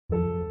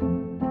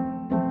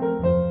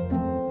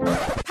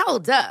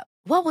Hold up.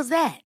 What was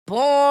that?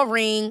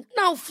 Boring.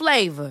 No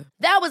flavor.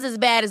 That was as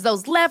bad as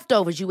those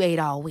leftovers you ate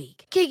all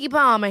week. Keke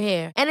Palmer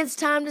here, and it's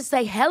time to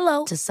say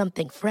hello to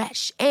something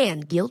fresh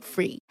and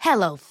guilt-free.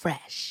 Hello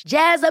Fresh.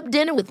 Jazz up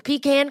dinner with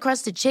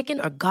pecan-crusted chicken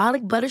or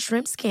garlic butter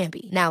shrimp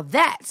scampi. Now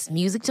that's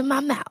music to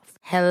my mouth.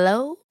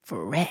 Hello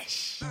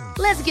Fresh.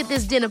 Let's get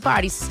this dinner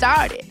party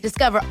started.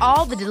 Discover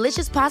all the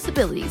delicious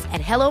possibilities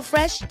at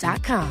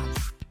hellofresh.com.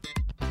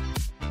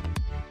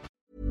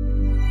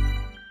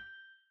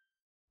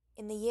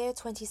 In the year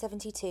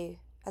 2072,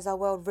 as our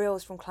world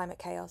reels from climate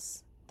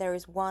chaos, there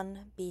is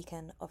one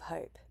beacon of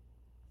hope: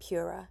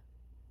 Pura,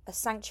 a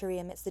sanctuary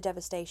amidst the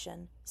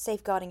devastation,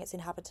 safeguarding its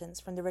inhabitants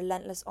from the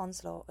relentless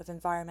onslaught of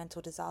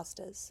environmental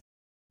disasters.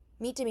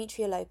 Meet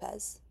Demetria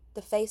Lopez,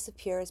 the face of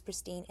Pura's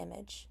pristine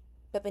image.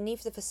 But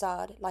beneath the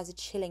facade lies a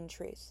chilling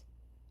truth.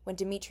 When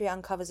Demetria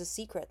uncovers a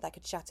secret that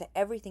could shatter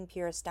everything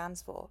Pura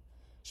stands for,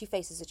 she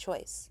faces a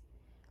choice: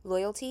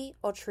 loyalty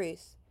or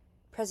truth,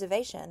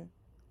 preservation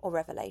or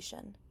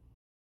revelation.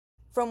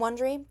 From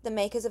Wondery, the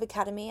makers of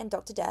Academy and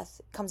Dr.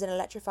 Death, comes an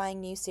electrifying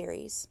new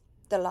series,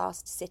 The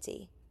Last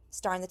City,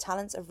 starring the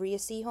talents of Rhea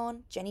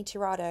Seehorn, Jenny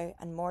Tirado,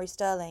 and Maury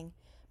Sterling.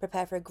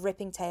 Prepare for a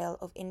gripping tale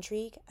of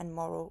intrigue and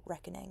moral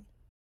reckoning.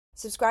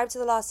 Subscribe to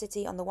The Last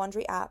City on the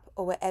Wondery app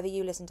or wherever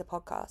you listen to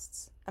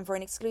podcasts. And for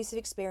an exclusive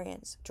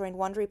experience, join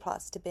Wondery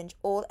Plus to binge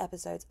all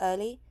episodes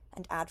early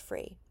and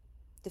ad-free.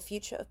 The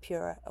future of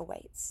Pura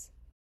awaits.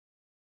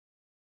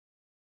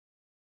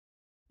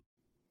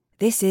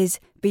 This is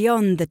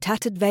Beyond the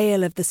Tattered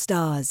Veil of the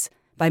Stars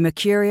by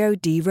Mercurio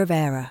de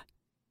Rivera.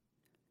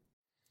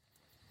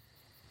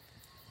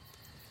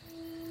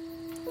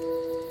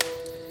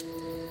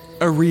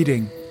 A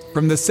reading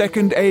from the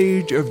Second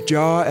Age of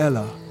Jar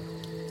Ella.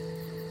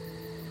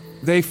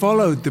 They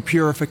followed the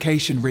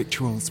purification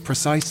rituals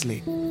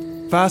precisely,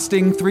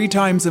 fasting 3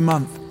 times a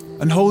month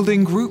and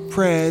holding group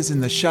prayers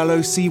in the shallow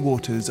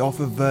seawaters off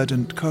of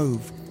Verdant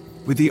Cove.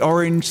 With the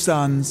orange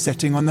sun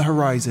setting on the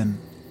horizon,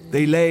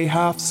 they lay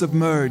half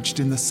submerged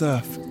in the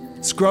surf,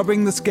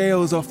 scrubbing the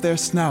scales off their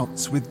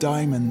snouts with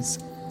diamonds.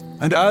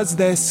 And as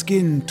their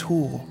skin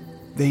tore,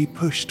 they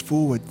pushed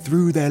forward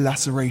through their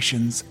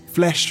lacerations,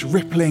 flesh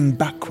rippling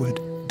backward,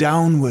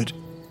 downward,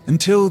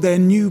 until their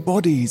new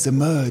bodies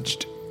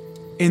emerged.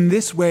 In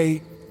this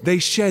way, they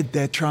shed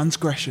their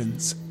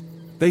transgressions.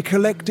 They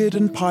collected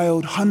and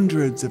piled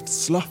hundreds of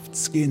sloughed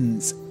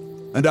skins,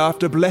 and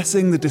after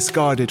blessing the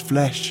discarded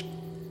flesh,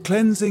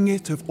 cleansing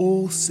it of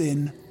all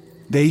sin,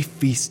 they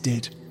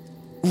feasted.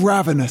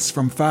 Ravenous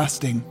from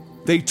fasting,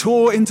 they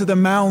tore into the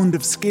mound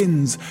of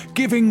skins,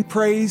 giving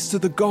praise to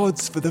the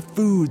gods for the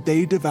food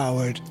they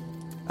devoured.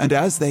 And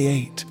as they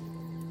ate,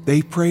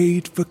 they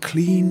prayed for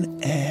clean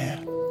air.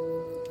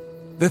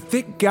 The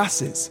thick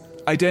gases,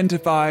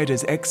 identified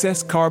as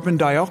excess carbon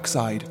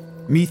dioxide,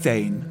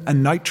 methane,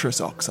 and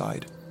nitrous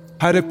oxide,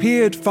 had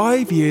appeared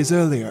 5 years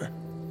earlier,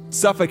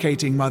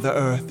 suffocating Mother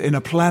Earth in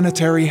a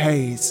planetary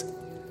haze.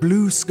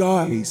 Blue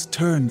skies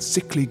turned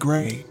sickly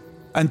grey,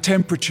 and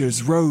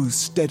temperatures rose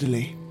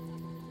steadily.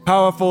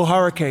 Powerful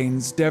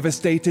hurricanes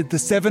devastated the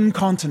 7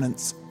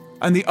 continents,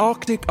 and the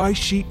Arctic ice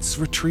sheets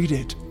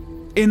retreated,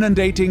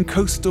 inundating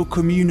coastal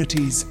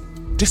communities,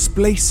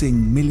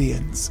 displacing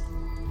millions.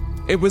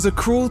 It was a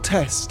cruel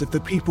test of the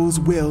people's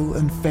will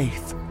and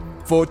faith.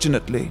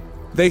 Fortunately,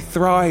 they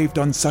thrived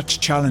on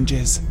such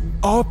challenges.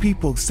 Our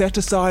people set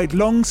aside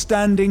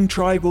long-standing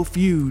tribal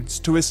feuds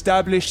to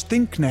establish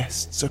think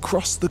nests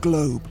across the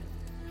globe.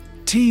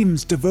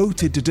 Teams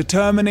devoted to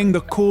determining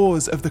the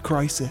cause of the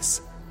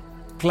crisis.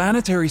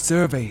 Planetary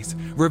surveys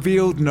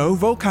revealed no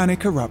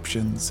volcanic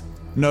eruptions,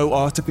 no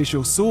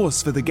artificial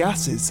source for the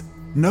gases,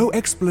 no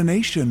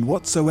explanation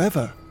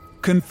whatsoever,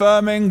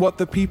 confirming what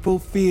the people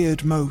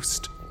feared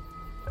most.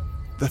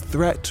 The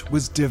threat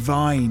was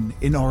divine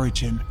in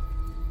origin.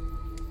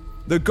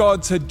 The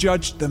gods had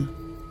judged them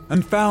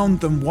and found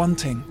them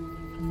wanting.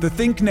 The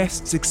think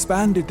nests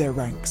expanded their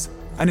ranks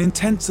and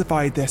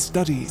intensified their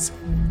studies,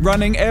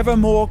 running ever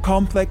more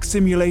complex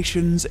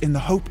simulations in the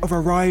hope of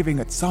arriving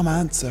at some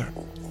answer.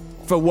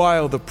 For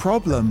while the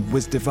problem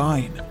was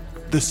divine,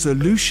 the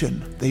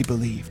solution, they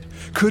believed,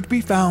 could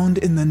be found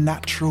in the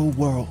natural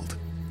world.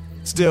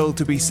 Still,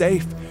 to be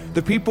safe,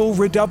 the people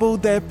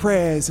redoubled their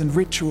prayers and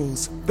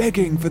rituals,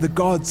 begging for the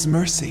gods'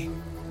 mercy.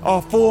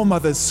 Our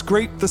foremothers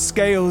scraped the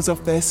scales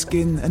off their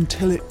skin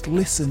until it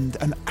glistened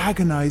an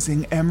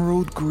agonizing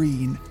emerald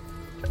green.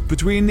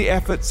 Between the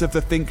efforts of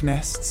the think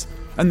nests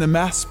and the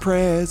mass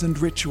prayers and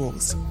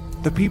rituals,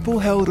 the people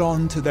held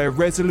on to their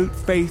resolute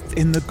faith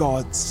in the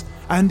gods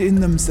and in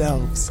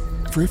themselves.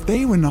 For if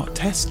they were not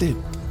tested,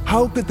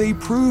 how could they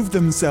prove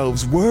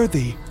themselves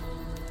worthy?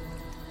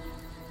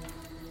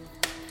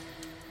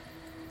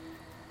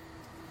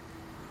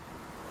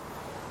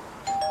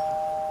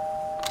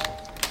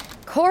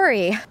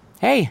 Corey.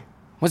 Hey,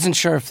 wasn't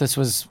sure if this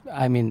was,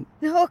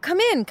 No, come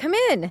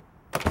in.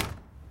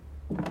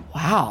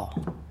 Wow,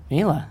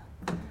 Mila,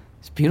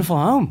 it's a beautiful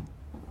home.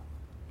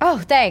 Oh,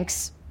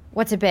 thanks.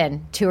 What's it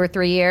been, 2 or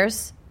 3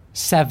 years?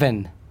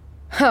 7.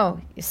 Oh,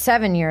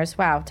 7 years.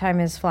 Wow, time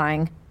is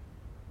flying.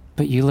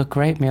 But you look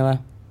great,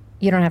 Mila.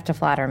 You don't have to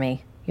flatter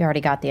me. You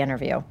already got the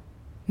interview.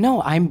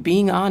 No, I'm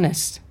being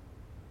honest.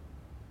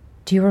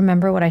 Do you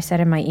remember what I said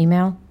in my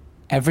email?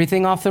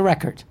 Everything off the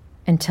record.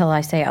 Until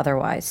I say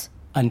otherwise.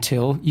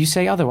 Until you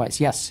say otherwise.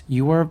 Yes,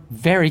 you were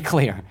very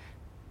clear.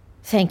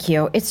 Thank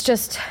you. It's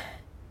just...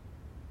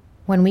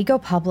 when we go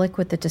public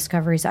with the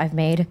discoveries I've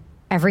made,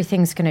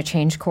 everything's gonna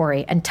change,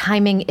 Corey, and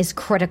timing is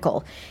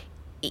critical.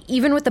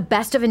 Even with the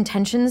best of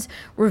intentions,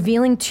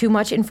 revealing too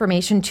much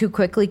information too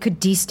quickly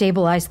could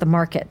destabilize the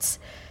markets.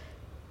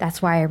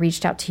 That's why I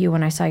reached out to you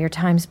when I saw your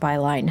Times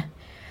byline.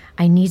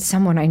 I need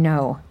someone I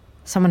know,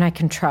 someone I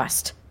can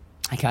trust.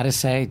 I gotta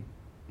say,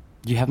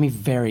 you have me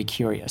very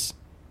curious.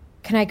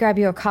 Can I grab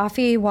you a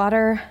coffee,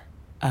 water?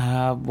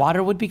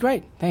 Water would be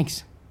great,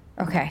 thanks.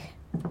 Okay.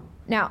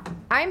 Now,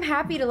 I'm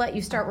happy to let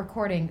you start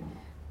recording,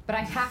 but I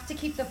have to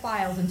keep the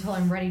files until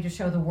I'm ready to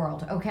show the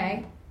world,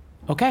 okay?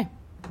 Okay.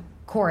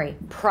 Corey,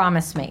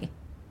 promise me.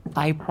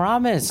 I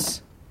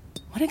promise.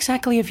 What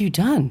exactly have you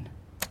done?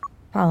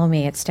 Follow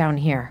me, it's down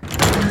here.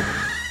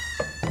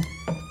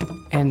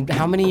 And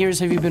how many years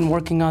have you been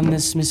working on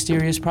this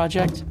mysterious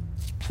project?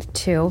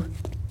 2.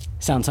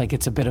 Sounds like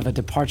it's a bit of a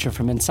departure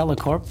from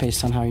Encellacorp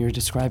based on how you're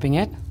describing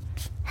it.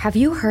 Have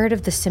you heard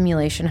of the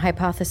simulation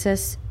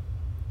hypothesis?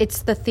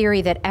 It's the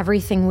theory that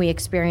everything we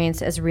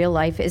experience as real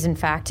life is in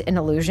fact an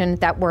illusion,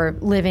 that we're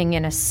living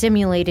in a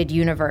simulated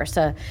universe,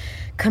 a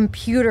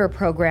computer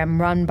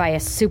program run by a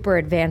super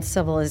advanced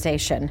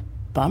civilization.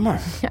 Bummer.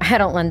 I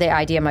don't lend the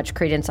idea much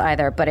credence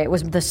either, but it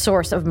was the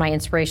source of my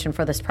inspiration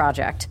for this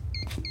project.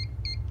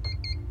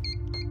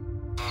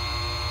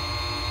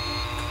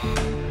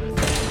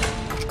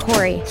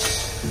 Corey,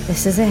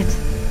 this is it.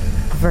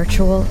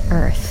 Virtual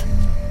Earth.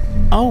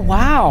 Oh,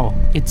 wow.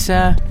 It's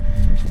a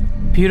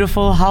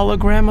beautiful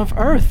hologram of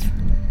Earth.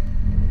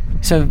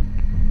 So,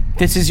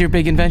 this is your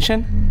big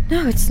invention?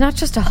 No, it's not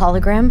just a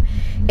hologram.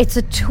 It's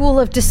a tool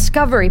of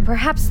discovery,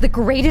 perhaps the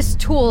greatest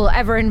tool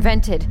ever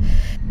invented.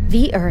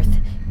 The Earth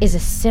is a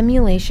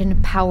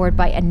simulation powered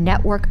by a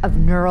network of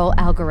neural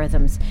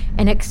algorithms,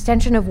 an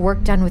extension of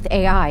work done with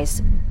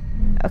AIs.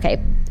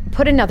 Okay,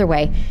 put another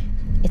way,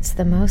 it's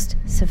the most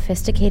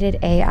sophisticated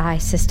AI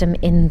system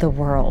in the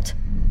world.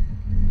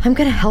 I'm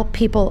gonna help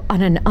people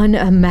on an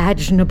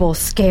unimaginable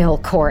scale,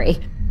 Corey.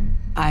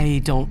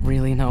 I don't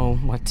really know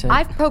what to...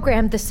 I've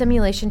programmed the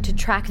simulation to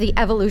track the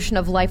evolution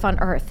of life on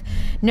Earth.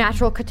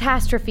 Natural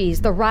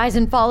catastrophes, the rise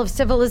and fall of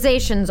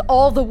civilizations,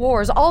 all the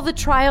wars, all the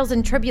trials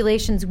and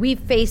tribulations we've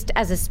faced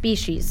as a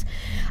species.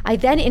 I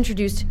then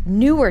introduced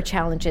newer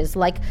challenges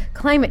like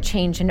climate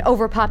change and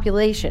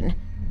overpopulation.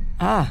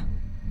 Ah.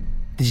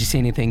 Did you see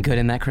anything good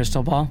in that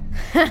crystal ball?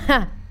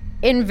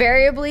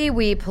 Invariably,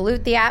 we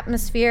pollute the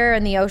atmosphere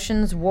and the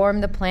oceans,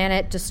 warm the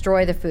planet,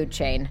 destroy the food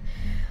chain.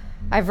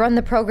 I've run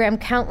the program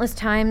countless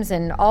times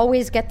and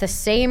always get the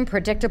same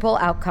predictable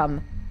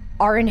outcome.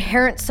 Our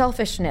inherent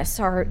selfishness,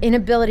 our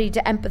inability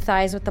to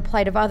empathize with the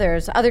plight of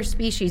others, other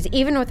species,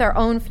 even with our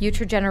own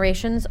future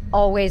generations,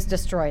 always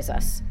destroys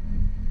us.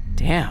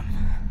 Damn.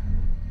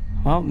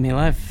 Well,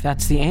 Mila, if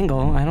that's the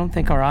angle, I don't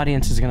think our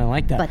audience is going to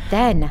like that. But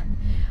then,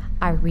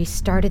 I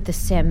restarted the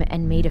sim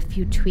and made a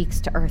few tweaks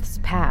to Earth's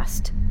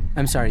past.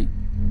 I'm sorry,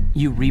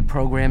 you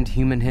reprogrammed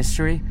human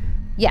history?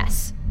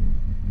 Yes.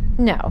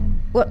 No.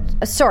 Well,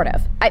 sort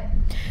of.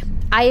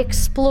 I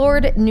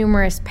explored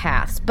numerous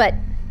paths, but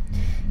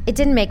it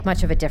didn't make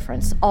much of a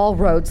difference. All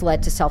roads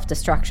led to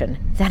self-destruction.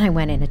 Then I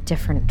went in a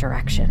different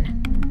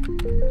direction.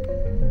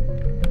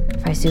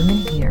 If I zoom in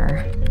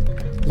here,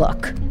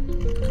 look.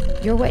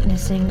 You're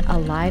witnessing a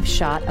live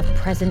shot of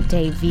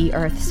present-day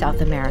V-Earth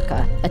South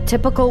America, a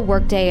typical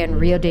workday in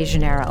Rio de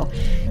Janeiro.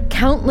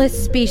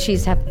 Countless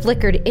species have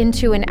flickered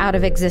into and out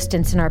of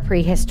existence in our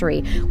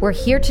prehistory. We're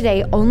here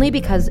today only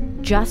because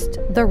just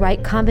the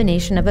right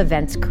combination of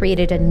events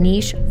created a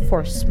niche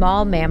for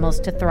small mammals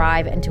to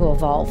thrive and to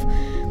evolve,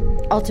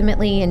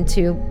 ultimately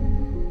into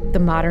the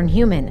modern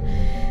human.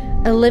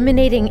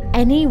 Eliminating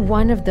any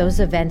one of those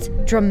events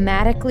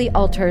dramatically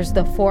alters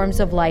the forms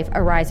of life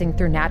arising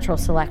through natural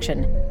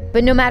selection.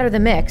 But no matter the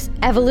mix,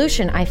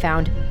 evolution, I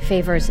found,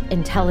 favors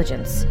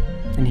intelligence.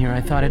 And here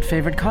I thought it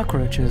favored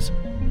cockroaches.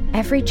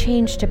 Every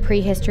change to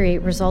prehistory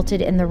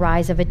resulted in the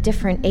rise of a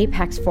different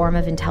apex form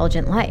of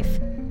intelligent life.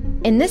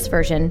 In this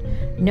version,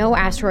 no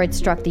asteroid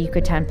struck the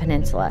Yucatan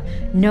Peninsula.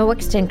 No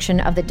extinction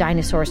of the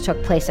dinosaurs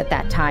took place at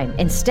that time.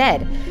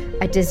 Instead,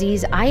 a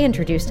disease I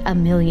introduced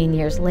 1 million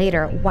years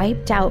later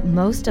wiped out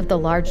most of the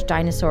large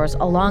dinosaurs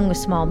along with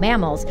small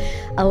mammals,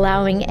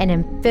 allowing an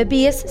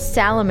amphibious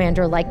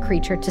salamander-like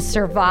creature to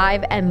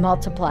survive and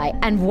multiply.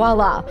 And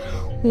voila,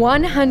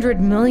 100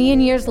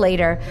 million years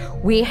later,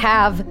 we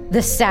have the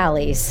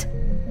Sallies.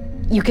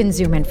 You can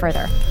zoom in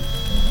further.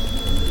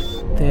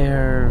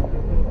 They're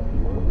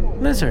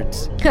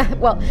lizards.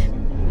 Well,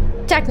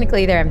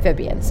 technically they're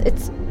amphibians.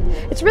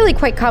 It's really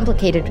quite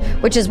complicated,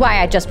 which is why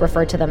I just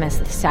refer to them as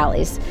the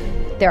Sallies.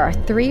 There are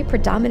 3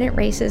 predominant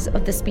races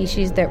of the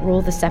species that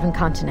rule the 7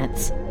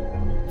 continents.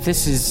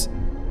 This is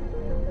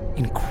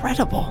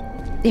incredible.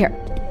 Here,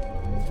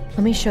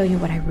 let me show you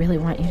what I really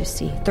want you to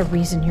see, the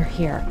reason you're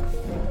here.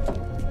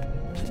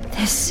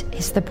 This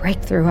is the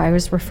breakthrough I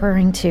was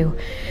referring to.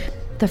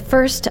 The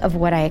first of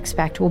what I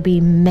expect will be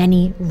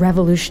many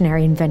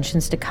revolutionary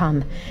inventions to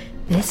come.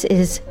 This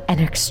is an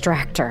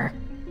extractor.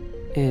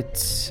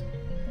 It's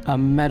a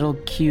metal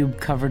cube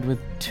covered with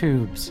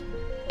tubes.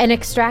 An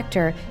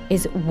extractor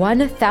is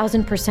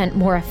 1,000%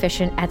 more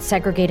efficient at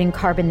segregating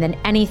carbon than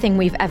anything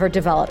we've ever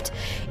developed.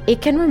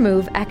 It can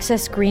remove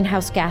excess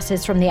greenhouse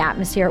gases from the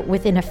atmosphere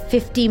within a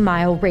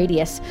 50-mile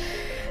radius.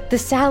 The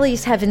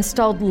Sallies have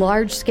installed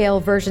large-scale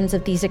versions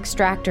of these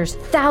extractors,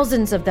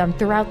 thousands of them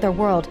throughout the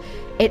world.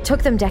 It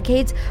took them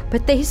decades,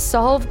 but they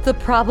solved the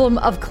problem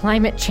of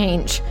climate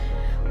change.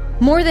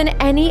 More than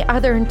any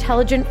other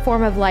intelligent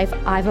form of life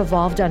I've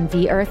evolved on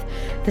V-Earth,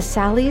 the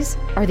Sallies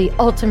are the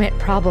ultimate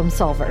problem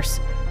solvers.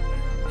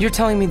 You're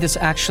telling me this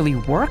actually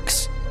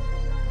works?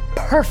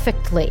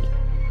 Perfectly.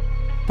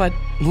 But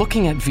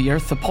looking at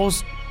V-Earth, the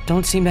poles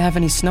don't seem to have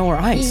any snow or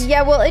ice.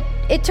 Yeah, well,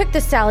 it took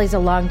the Sallies a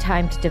long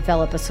time to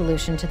develop a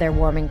solution to their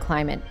warming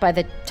climate. By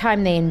the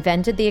time they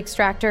invented the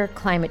extractor,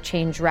 climate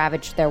change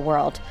ravaged their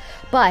world.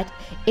 But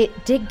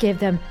it did give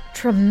them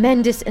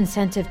tremendous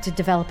incentive to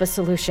develop a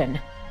solution.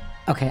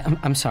 Okay,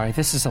 I'm sorry.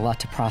 This is a lot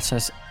to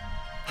process.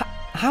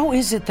 How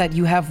is it that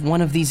you have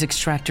one of these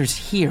extractors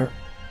here?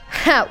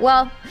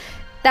 Well,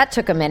 that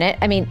took a minute.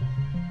 I mean,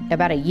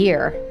 about a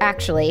year,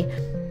 actually.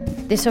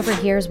 This over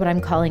here is what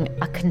I'm calling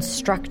a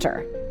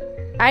constructor.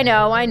 I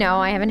know.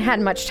 I haven't had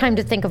much time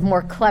to think of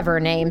more clever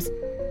names.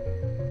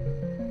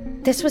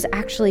 This was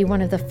actually one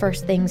of the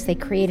first things they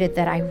created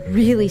that I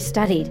really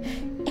studied.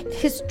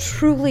 It is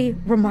truly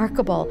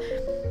remarkable.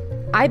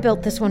 I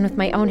built this one with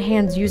my own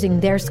hands using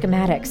their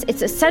schematics.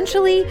 It's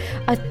essentially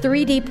a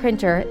 3D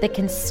printer that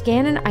can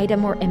scan an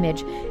item or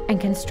image and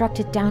construct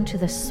it down to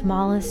the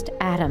smallest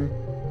atom.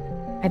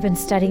 I've been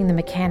studying the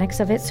mechanics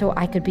of it so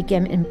I could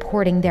begin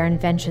importing their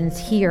inventions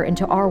here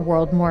into our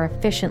world more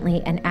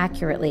efficiently and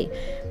accurately.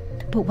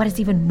 But what is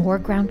even more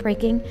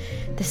groundbreaking,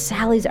 the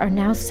Sallies are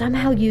now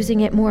somehow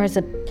using it more as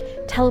a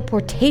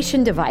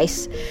teleportation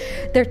device.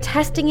 They're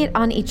testing it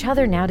on each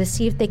other now to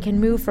see if they can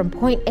move from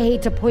point A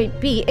to point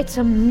B. It's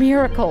a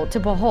miracle to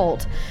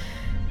behold.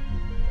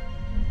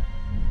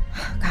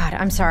 God,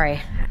 I'm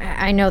sorry.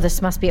 I know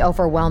this must be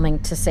overwhelming,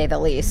 to say the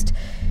least.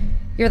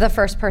 You're the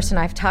first person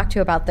I've talked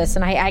to about this,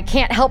 and I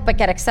can't help but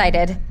get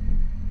excited.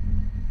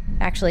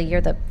 Actually,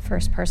 you're the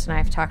first person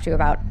I've talked to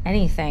about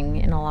anything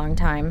in a long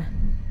time.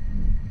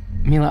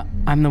 Mila,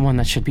 I'm the one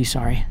that should be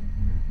sorry.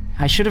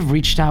 I should have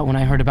reached out when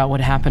I heard about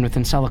what happened with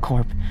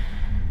IncellaCorp.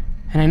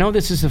 And I know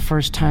this is the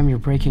first time you're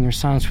breaking your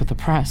silence with the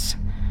press.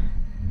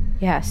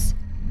 Yes.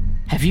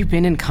 Have you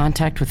been in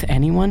contact with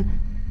anyone?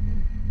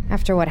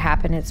 After what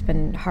happened, it's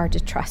been hard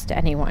to trust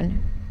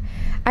anyone.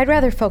 I'd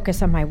rather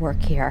focus on my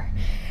work here.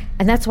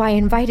 And that's why I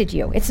invited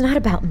you. It's not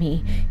about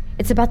me.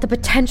 It's about the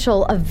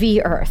potential of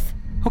V-Earth.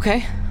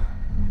 Okay.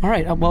 All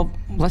right, well,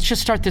 let's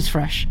just start this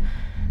fresh.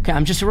 Okay,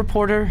 I'm just a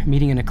reporter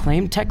meeting an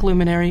acclaimed tech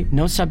luminary,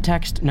 no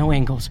subtext, no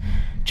angles.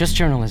 Just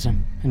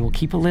journalism. And we'll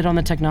keep a lid on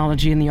the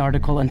technology in the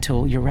article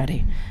until you're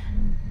ready.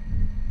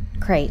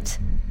 Great.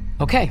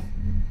 Okay.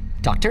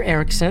 Dr.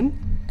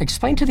 Erickson,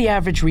 explain to the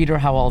average reader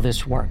how all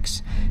this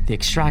works. The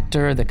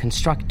extractor, the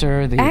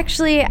constructor, the...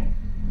 Actually,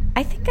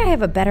 I think I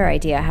have a better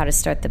idea how to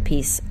start the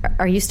piece.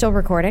 Are you still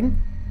recording?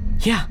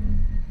 Yeah.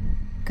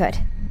 Good.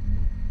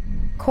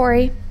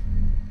 Corey,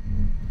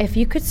 if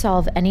you could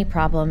solve any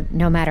problem,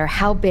 no matter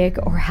how big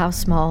or how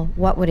small,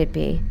 what would it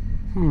be?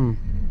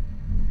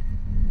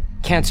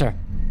 Cancer.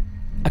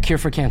 A cure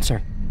for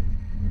cancer.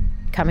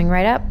 Coming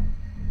right up.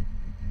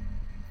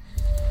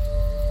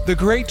 The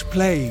Great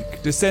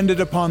Plague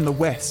descended upon the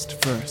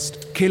West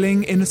first,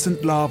 killing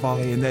innocent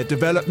larvae in their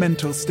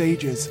developmental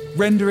stages,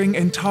 rendering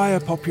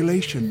entire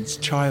populations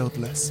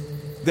childless.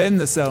 Then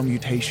the cell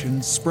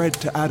mutations spread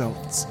to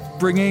adults,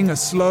 bringing a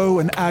slow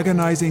and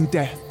agonizing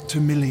death to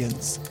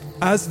millions.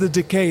 As the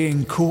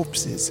decaying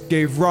corpses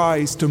gave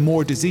rise to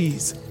more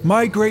disease,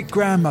 my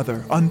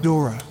great-grandmother,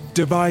 Andorra,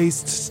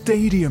 devised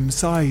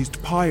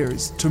stadium-sized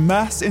pyres to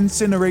mass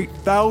incinerate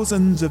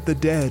thousands of the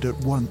dead at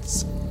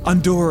once.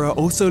 Andorra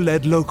also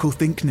led local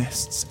think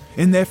nests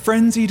in their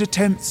frenzied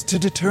attempts to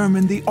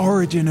determine the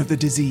origin of the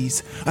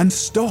disease and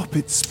stop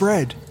its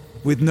spread.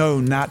 With no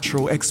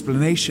natural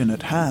explanation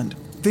at hand,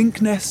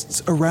 think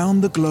nests around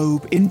the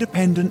globe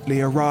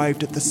independently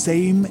arrived at the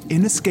same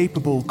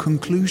inescapable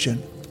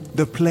conclusion.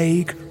 The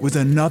plague was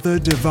another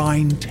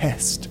divine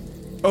test.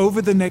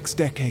 Over the next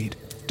decade,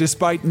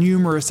 despite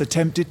numerous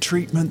attempted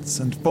treatments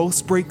and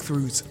false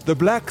breakthroughs, the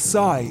Black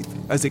Scythe,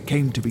 as it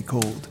came to be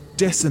called,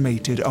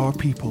 decimated our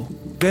people.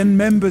 Then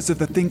members of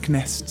the think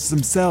nests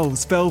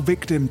themselves fell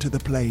victim to the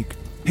plague,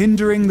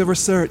 hindering the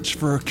research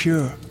for a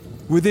cure.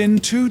 Within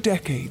 2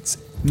 decades,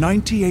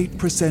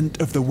 98%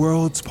 of the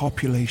world's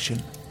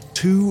population,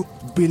 2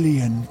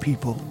 billion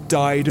people,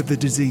 died of the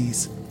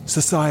disease.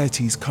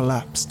 Societies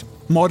collapsed.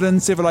 Modern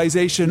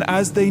civilization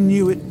as they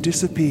knew it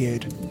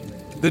disappeared.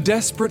 The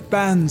desperate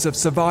bands of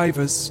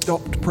survivors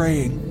stopped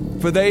praying,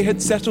 for they had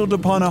settled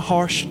upon a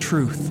harsh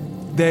truth.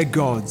 Their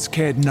gods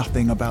cared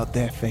nothing about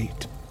their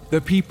fate.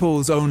 The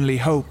people's only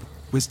hope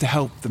was to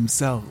help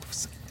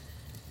themselves.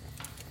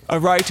 A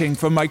writing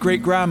from my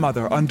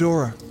great-grandmother,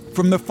 Andorra,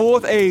 from the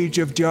 4th age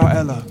of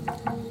Jar'ella.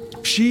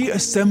 She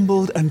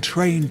assembled and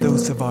trained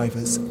those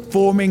survivors,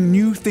 forming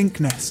new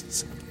think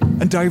nests,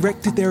 and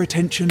directed their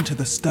attention to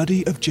the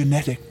study of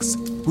genetics,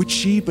 which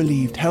she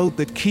believed held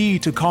the key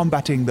to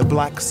combating the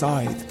Black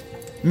Scythe.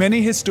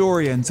 Many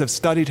historians have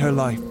studied her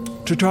life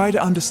to try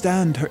to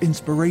understand her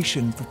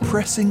inspiration for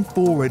pressing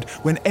forward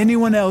when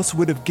anyone else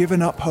would have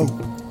given up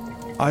hope.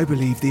 I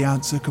believe the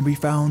answer can be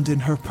found in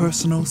her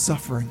personal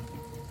suffering.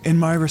 In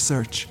my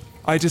research,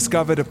 I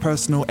discovered a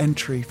personal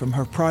entry from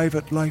her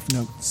private life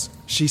notes.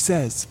 She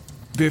says,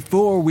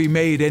 "Before we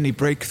made any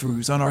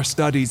breakthroughs on our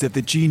studies of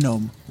the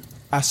genome,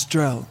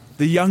 Astrel,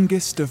 the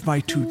youngest of my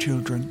 2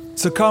 children,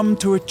 succumbed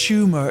to a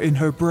tumor in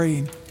her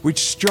brain,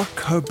 which struck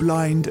her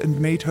blind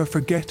and made her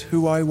forget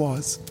who I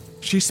was.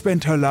 She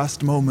spent her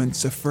last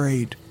moments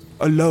afraid,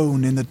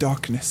 alone in the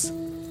darkness.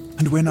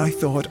 And when I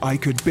thought I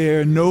could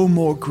bear no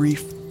more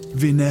grief,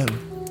 Vinel,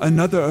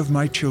 another of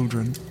my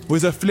children,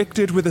 was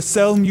afflicted with a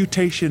cell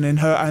mutation in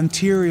her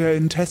anterior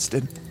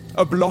intestine,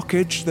 a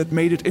blockage that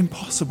made it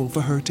impossible for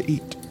her to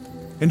eat.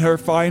 In her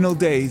final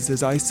days,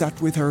 as I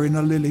sat with her in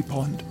a lily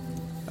pond,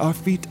 our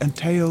feet and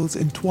tails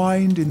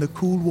entwined in the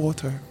cool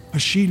water,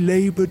 as she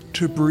labored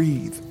to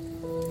breathe,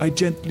 I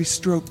gently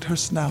stroked her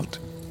snout.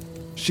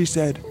 She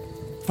said,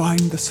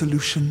 'Find the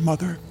solution,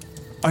 Mother.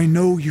 I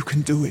know you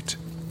can do it.'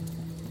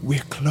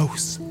 'We're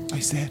close,' I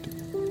said.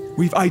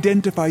 'We've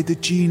identified the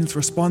genes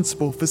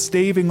responsible for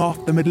staving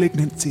off the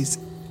malignancies.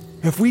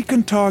 If we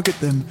can target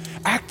them,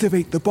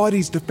 activate the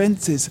body's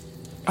defenses.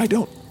 I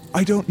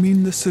don't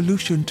mean the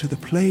solution to the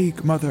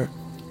plague, Mother,'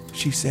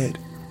 she said,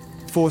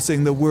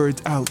 forcing the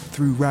words out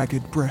through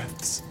ragged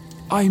breaths.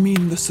 'I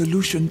mean the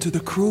solution to the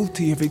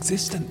cruelty of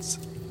existence.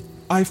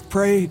 I've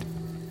prayed.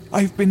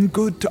 I've been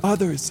good to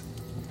others.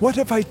 What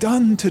have I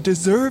done to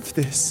deserve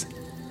this?'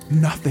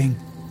 'Nothing,'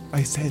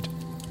 I said.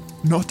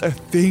 'Not a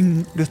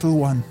thing, little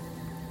one.'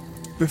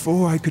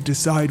 Before I could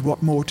decide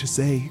what more to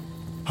say,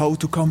 how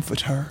to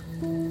comfort her,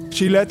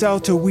 she let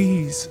out a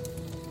wheeze,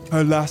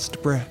 her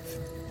last breath,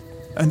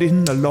 and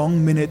in the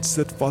long minutes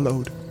that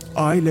followed,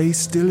 I lay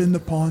still in the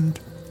pond,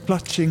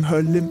 clutching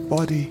her limp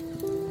body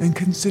and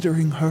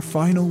considering her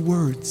final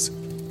words,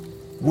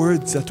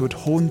 words that would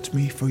haunt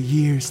me for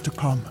years to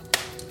come.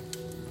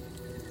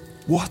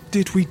 What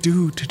did we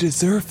do to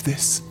deserve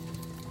this?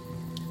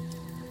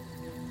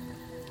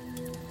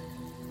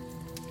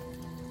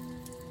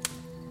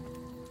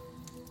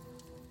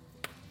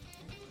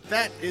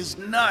 That is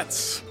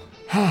nuts.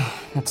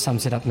 That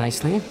sums it up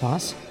nicely,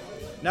 boss.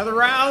 Another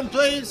round,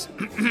 please.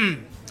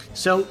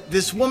 So,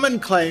 this woman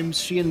claims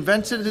she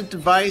invented a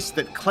device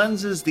that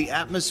cleanses the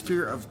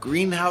atmosphere of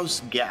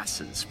greenhouse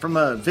gases from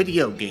a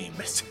video game.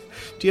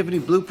 Do you have any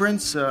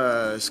blueprints,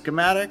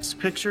 schematics,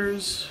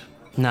 pictures?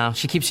 No,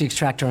 she keeps the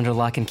extractor under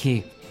lock and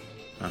key.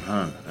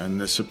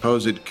 And the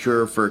supposed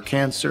cure for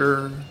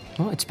cancer?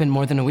 Well, it's been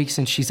more than a week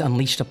since she's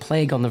unleashed a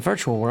plague on the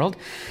virtual world.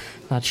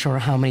 Not sure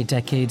how many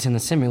decades in the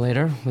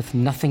simulator, with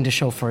nothing to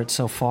show for it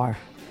so far.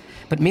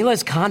 But Mila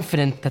is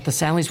confident that the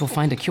Sallys will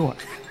find a cure.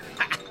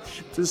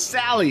 The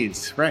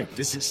Sallys! Right,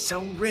 this is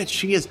so rich.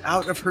 She is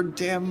out of her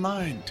damn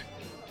mind.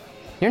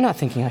 You're not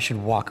thinking I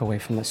should walk away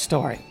from this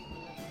story?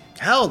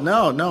 Hell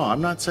no, I'm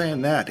not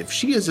saying that. If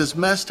she is as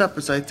messed up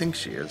as I think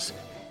she is,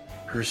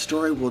 her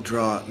story will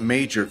draw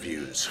major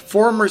views.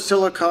 Former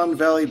Silicon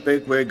Valley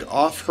bigwig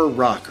off her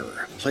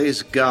rocker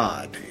plays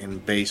God in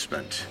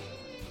basement.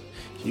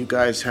 You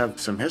guys have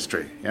some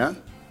history, yeah?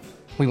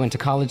 We went to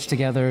college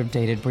together,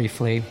 dated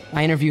briefly.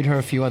 I interviewed her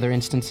a few other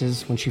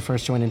instances when she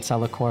first joined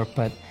IncellaCorp,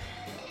 but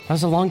that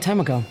was a long time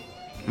ago.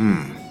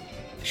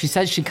 She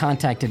says she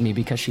contacted me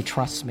because she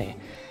trusts me.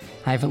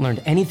 I haven't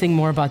learned anything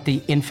more about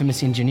the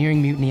infamous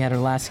engineering mutiny at her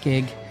last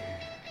gig.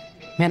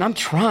 Man, I'm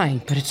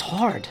trying, but it's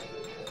hard.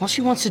 All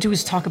she wants to do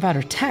is talk about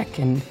her tech,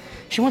 and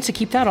she wants to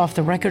keep that off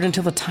the record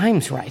until the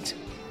time's right.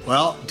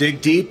 Well,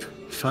 dig deep.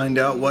 Find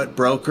out what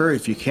broke her.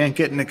 If you can't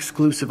get an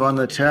exclusive on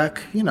the tech,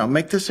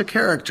 make this a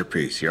character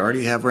piece. You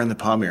already have her in the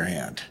palm of your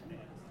hand.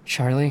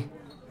 Charlie,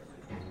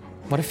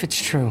 what if it's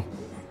true?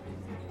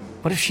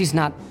 What if she's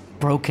not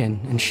broken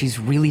and she's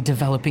really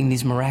developing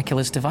these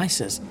miraculous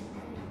devices?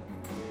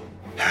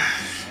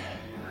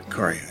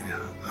 Corey,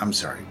 I'm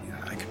sorry.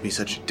 I could be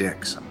such a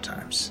dick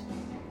sometimes.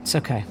 It's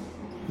okay.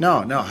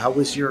 No, how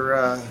was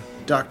your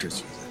doctor's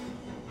visit?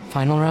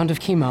 Final round of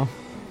chemo.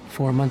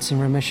 4 months in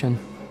remission.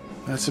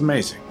 That's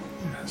amazing.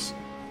 Yes.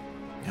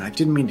 I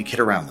didn't mean to kid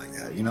around like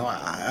that.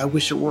 I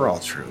wish it were all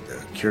true.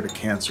 The cure to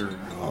cancer,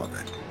 all of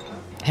it.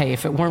 Hey,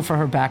 if it weren't for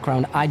her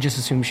background, I'd just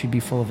assume she'd be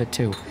full of it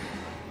too.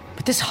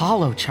 But this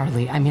hollow,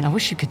 Charlie, I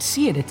wish you could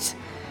see it. It's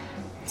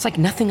like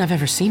nothing I've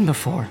ever seen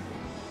before.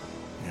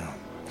 Yeah.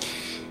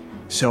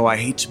 So I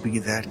hate to be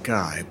that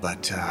guy,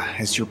 but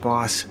as your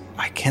boss,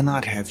 I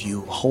cannot have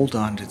you hold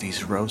on to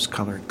these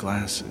rose-colored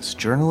glasses.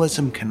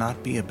 Journalism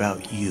cannot be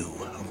about you.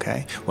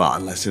 Okay? Well,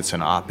 unless it's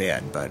an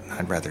op-ed, but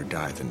I'd rather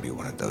die than be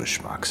one of those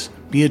schmucks.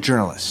 Be a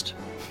journalist.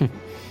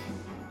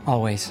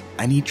 Always.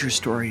 I need your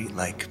story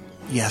like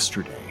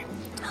yesterday.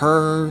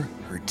 her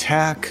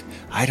tech.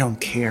 I don't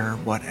care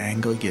what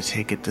angle you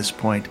take at this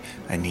point.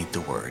 I need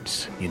the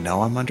words. You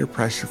know I'm under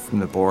pressure from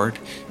the board,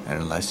 and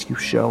unless you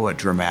show a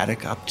dramatic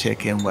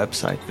uptick in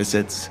website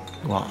visits,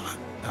 well,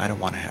 I don't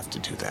want to have to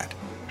do that.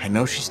 I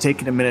know she's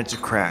taking a minute to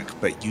crack,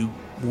 but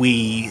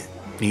we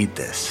need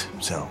this.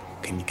 So,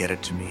 can you get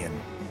it to me in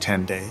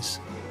 10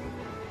 days?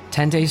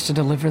 10 days to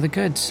deliver the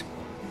goods.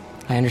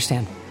 I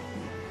understand.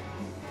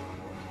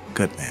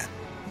 Good man.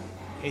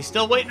 Hey,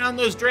 still waiting on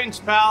those drinks,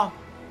 pal.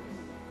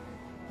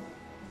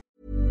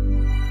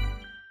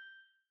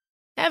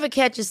 Ever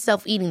catch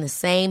yourself eating the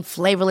same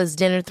flavorless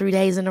dinner 3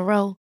 days in a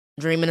row?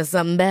 Dreaming of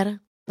something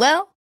better?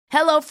 Well,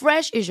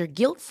 HelloFresh is your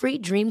guilt-free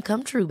dream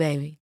come true,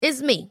 baby.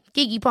 It's me,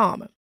 Keke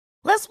Palmer.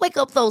 Let's wake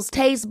up those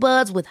taste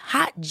buds with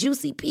hot,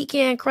 juicy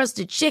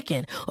pecan-crusted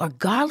chicken or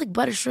garlic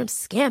butter shrimp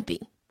scampi.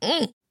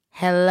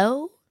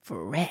 Hello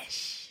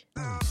Fresh.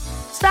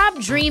 Stop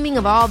dreaming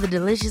of all the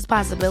delicious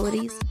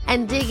possibilities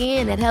and dig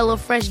in at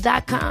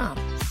HelloFresh.com.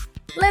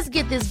 Let's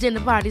get this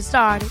dinner party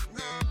started.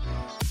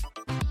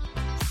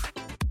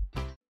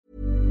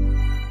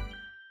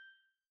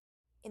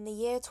 In the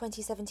year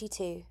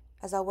 2072,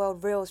 as our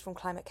world reels from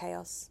climate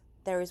chaos,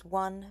 there is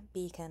one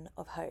beacon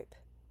of hope,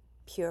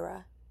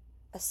 Pura,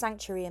 a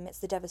sanctuary amidst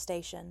the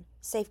devastation,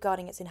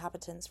 safeguarding its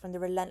inhabitants from the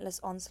relentless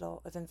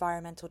onslaught of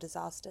environmental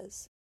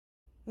disasters.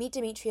 Meet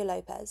Demetria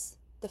Lopez,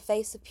 the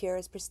face of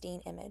Pura's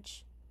pristine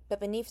image. But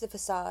beneath the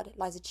facade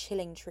lies a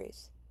chilling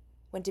truth.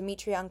 When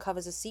Demetria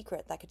uncovers a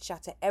secret that could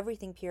shatter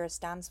everything Pura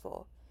stands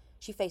for,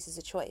 she faces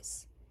a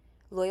choice: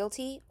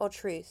 loyalty or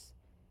truth,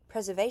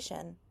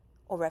 preservation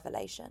or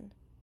revelation.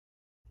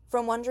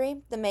 From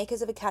Wondery, the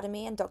makers of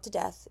Academy and Dr.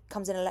 Death,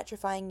 comes an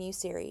electrifying new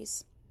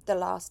series, The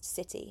Last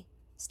City,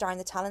 starring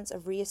the talents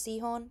of Rhea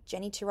Seehorn,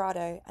 Jenny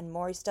Tirado, and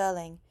Maury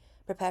Sterling.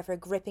 Prepare for a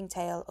gripping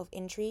tale of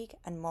intrigue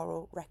and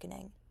moral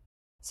reckoning.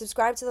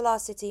 Subscribe to The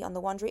Last City on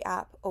the Wondery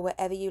app or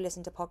wherever you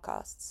listen to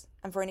podcasts.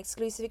 And for an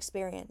exclusive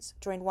experience,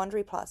 join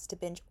Wondery Plus to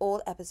binge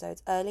all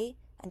episodes early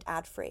and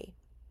ad-free.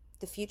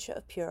 The future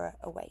of Pura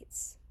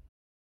awaits.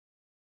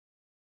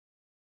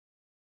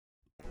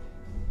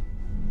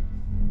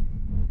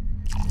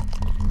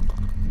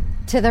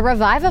 To the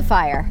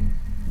Revivifier.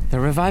 The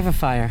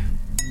Revivifier.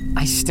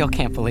 I still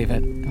can't believe it. I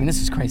mean,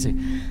 this is crazy.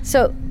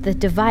 So the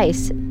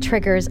device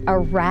triggers a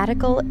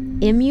radical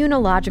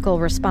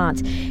immunological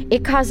response.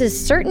 It causes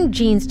certain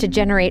genes to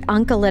generate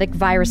oncolytic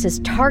viruses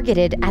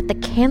targeted at the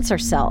cancer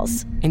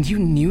cells. And you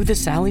knew the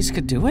Sallies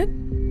could do it?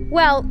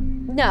 Well,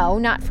 no,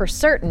 not for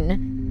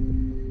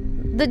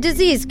certain. The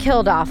disease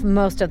killed off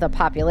most of the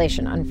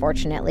population,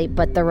 unfortunately,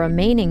 but the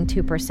remaining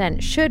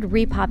 2% should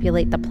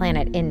repopulate the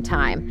planet in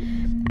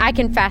time. I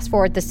can fast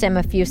forward the sim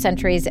a few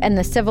centuries and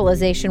the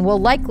civilization will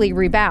likely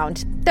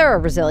rebound. They're a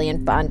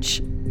resilient bunch.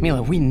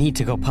 Mila, we need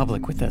to go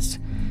public with this.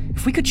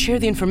 If we could share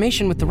the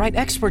information with the right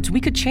experts, we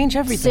could change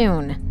everything.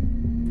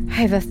 Soon. I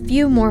have a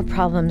few more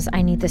problems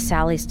I need the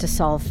Sallies to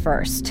solve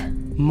first.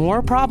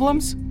 More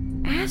problems?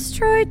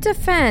 Asteroid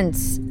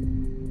defense.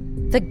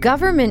 The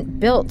government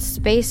built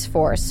Space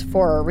Force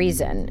for a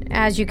reason.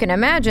 As you can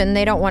imagine,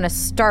 they don't want to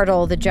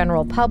startle the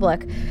general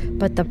public,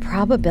 but the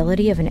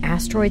probability of an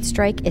asteroid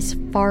strike is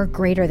far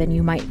greater than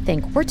you might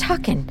think. We're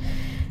talking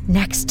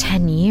next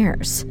 10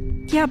 years.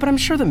 Yeah, but I'm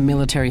sure the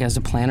military has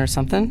a plan or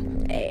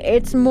something.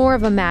 It's more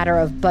of a matter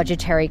of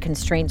budgetary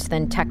constraints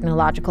than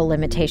technological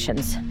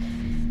limitations.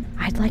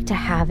 I'd like to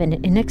have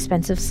an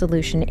inexpensive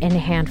solution in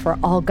hand for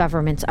all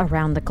governments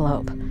around the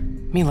globe.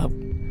 Mila,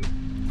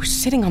 we're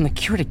sitting on the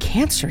cure to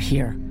cancer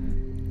here.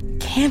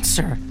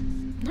 Cancer.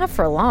 Not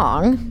for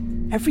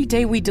long. Every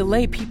day we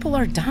delay, people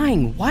are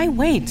dying. Why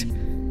wait?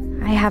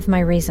 I have my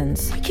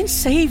reasons. We can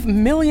save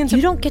millions of...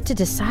 You don't get to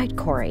decide,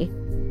 Corey.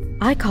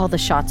 I call the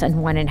shots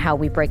on when and how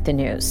we break the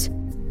news.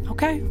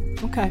 Okay.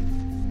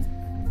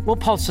 We'll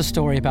pulse a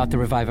story about the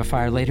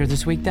Revivifier later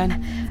this week,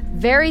 then?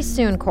 Very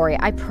soon, Corey,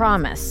 I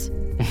promise.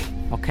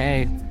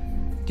 Okay.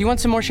 Do you want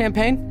some more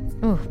champagne?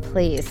 Oh,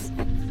 please.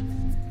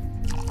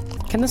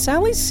 Can the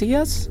Sallies see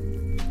us?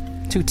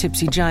 Two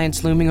tipsy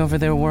giants looming over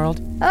their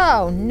world?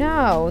 Oh,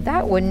 no,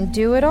 that wouldn't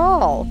do at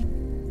all.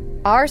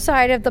 Our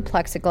side of the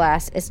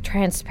plexiglass is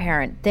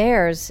transparent.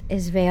 Theirs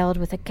is veiled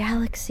with a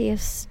galaxy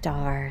of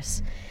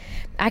stars.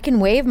 I can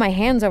wave my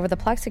hands over the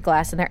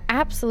plexiglass and they're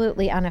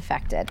absolutely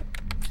unaffected.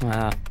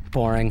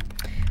 Boring.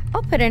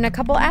 I'll put in a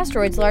couple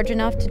asteroids large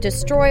enough to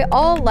destroy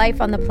all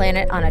life on the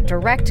planet on a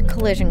direct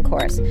collision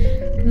course.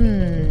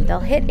 They'll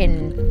hit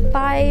in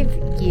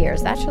 5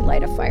 years. That should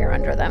light a fire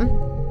under them.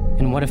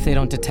 And what if they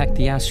don't detect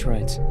the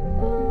asteroids?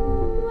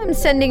 I'm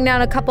sending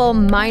down a couple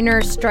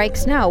minor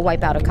strikes now,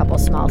 wipe out a couple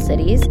small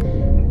cities.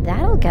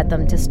 That'll get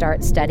them to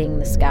start studying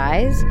the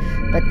skies.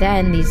 But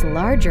then these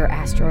larger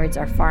asteroids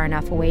are far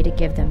enough away to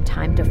give them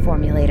time to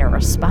formulate a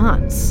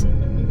response.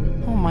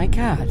 Oh my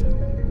God.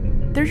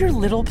 They're your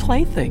little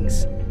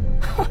playthings.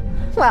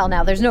 Well,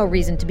 now there's no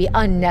reason to be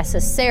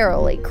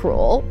unnecessarily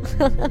cruel.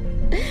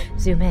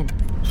 Zoom in.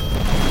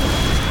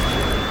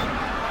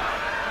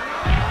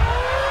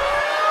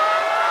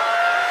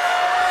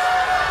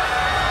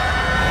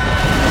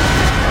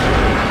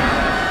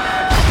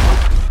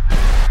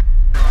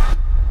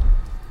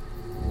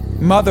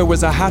 Mother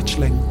was a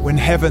hatchling when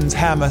Heaven's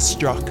hammer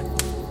struck,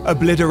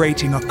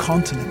 obliterating a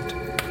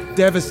continent,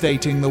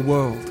 devastating the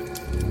world.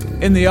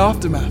 In the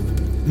aftermath,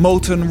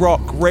 molten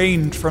rock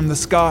rained from the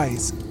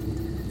skies.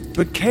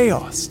 But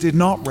chaos did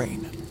not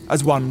reign,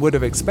 as one would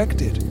have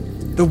expected.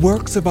 The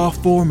works of our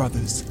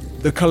foremothers,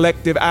 the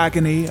collective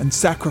agony and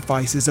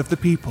sacrifices of the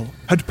people,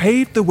 had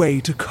paved the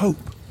way to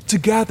cope, to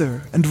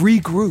gather and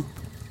regroup.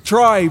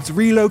 Tribes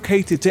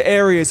relocated to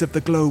areas of the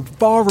globe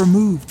far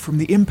removed from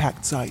the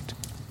impact site,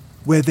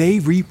 where they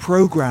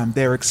reprogrammed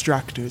their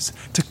extractors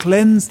to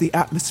cleanse the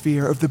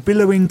atmosphere of the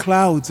billowing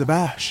clouds of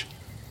ash.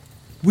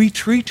 We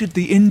treated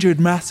the injured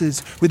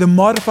masses with a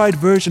modified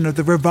version of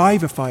the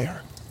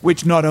Revivifier,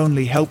 which not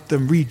only helped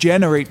them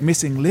regenerate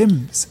missing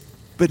limbs,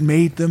 but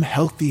made them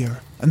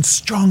healthier and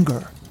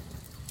stronger.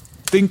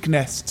 Think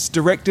Nests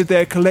directed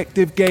their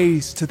collective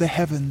gaze to the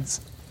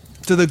heavens,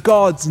 to the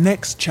gods'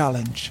 next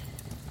challenge.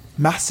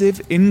 Massive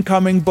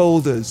incoming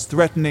boulders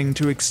threatening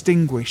to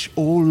extinguish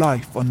all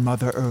life on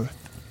Mother Earth.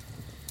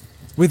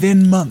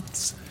 Within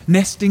months,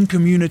 nesting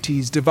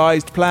communities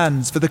devised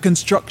plans for the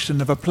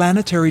construction of a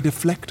planetary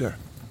deflector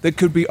that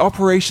could be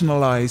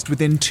operationalized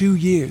within 2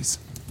 years,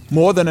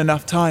 more than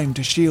enough time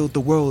to shield the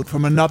world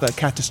from another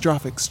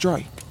catastrophic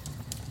strike.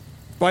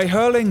 By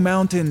hurling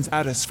mountains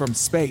at us from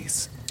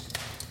space,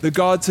 the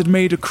gods had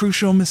made a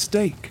crucial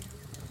mistake.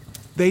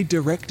 They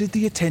directed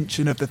the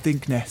attention of the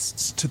Think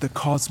Nests to the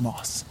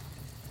cosmos.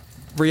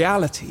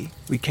 Reality,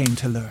 we came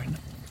to learn,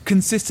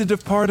 consisted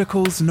of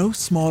particles no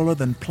smaller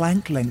than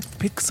Planck-length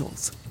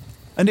pixels.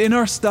 And in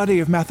our study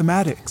of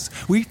mathematics,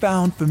 we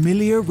found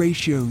familiar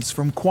ratios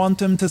from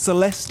quantum to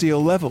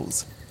celestial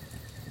levels.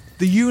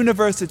 The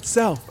universe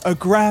itself, a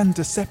grand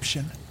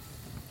deception.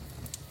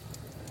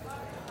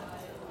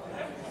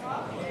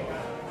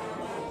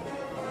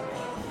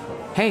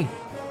 Hey,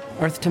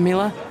 Earth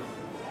Tamila?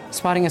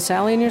 Spotting a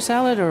Sally in your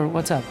salad, or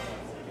what's up?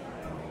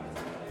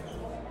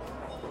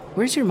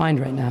 Where's your mind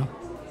right now?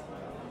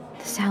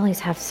 The Sallys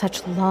have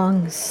such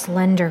long,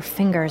 slender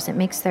fingers, it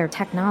makes their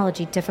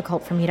technology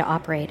difficult for me to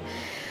operate.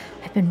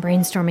 I've been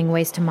brainstorming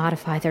ways to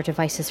modify their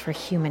devices for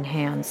human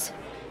hands.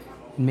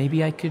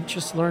 Maybe I could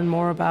just learn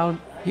more about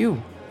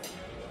you.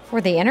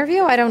 For the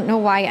interview, I don't know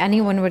why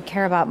anyone would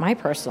care about my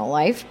personal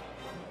life.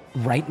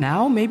 Right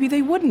now, maybe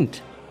they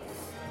wouldn't.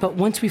 But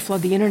once we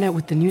flood the internet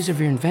with the news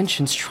of your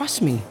inventions,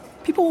 trust me,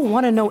 people will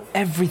want to know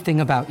everything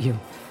about you.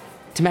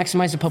 To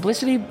maximize the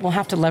publicity, we'll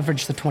have to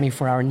leverage the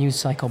 24-hour news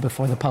cycle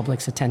before the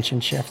public's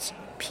attention shifts.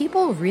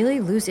 People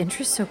really lose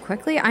interest so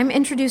quickly? I'm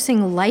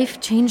introducing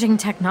life-changing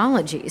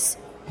technologies.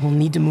 We'll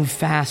need to move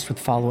fast with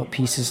follow-up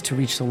pieces to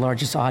reach the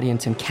largest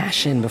audience and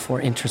cash in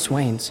before interest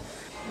wanes.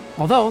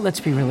 Although, let's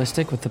be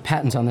realistic, with the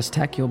patents on this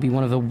tech, you'll be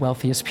one of the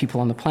wealthiest people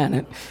on the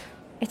planet.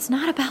 It's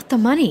not about the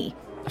money.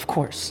 Of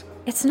course.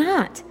 It's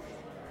not.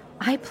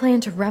 I plan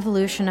to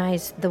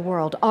revolutionize the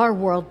world, our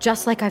world,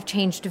 just like I've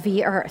changed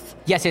V-Earth.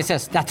 Yes,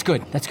 that's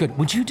good.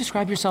 Would you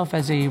describe yourself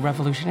as a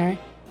revolutionary?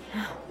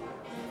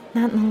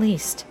 Not in the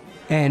least.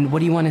 And what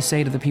do you want to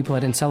say to the people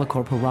at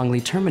Encelocorp who wrongly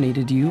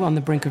terminated you on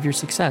the brink of your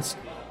success?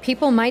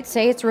 People might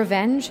say it's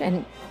revenge,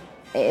 and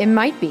it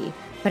might be.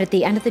 But at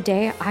the end of the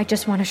day, I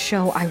just want to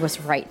show I was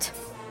right.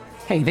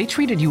 Hey, they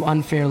treated you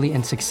unfairly,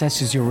 and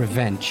success is your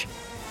revenge.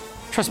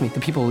 Trust me, the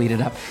people will eat it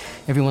up.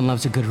 Everyone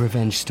loves a good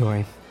revenge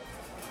story.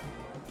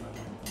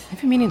 I've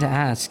been meaning to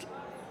ask,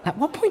 at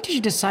what point did you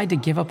decide to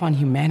give up on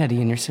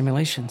humanity in your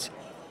simulations?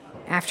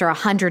 After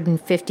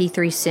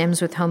 153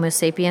 sims with Homo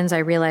sapiens, I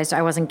realized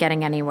I wasn't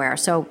getting anywhere,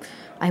 so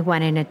I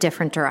went in a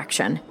different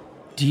direction.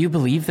 Do you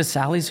believe the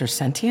Sallys are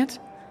sentient?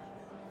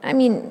 I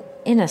mean,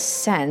 in a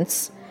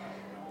sense.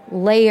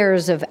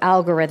 Layers of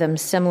algorithms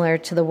similar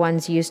to the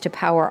ones used to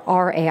power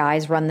our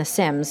AIs run the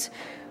Sims.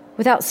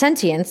 Without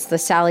sentience, the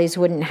Sallys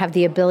wouldn't have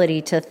the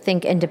ability to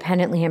think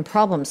independently and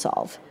problem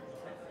solve.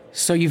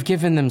 So you've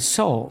given them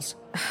souls?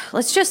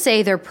 Let's just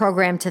say they're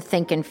programmed to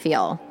think and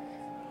feel.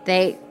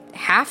 They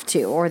have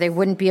to, or they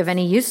wouldn't be of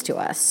any use to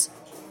us.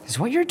 Is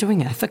what you're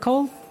doing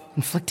ethical?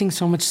 Inflicting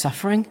so much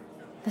suffering?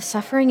 The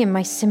suffering in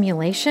my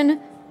simulation?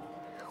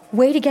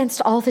 Weighed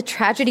against all the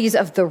tragedies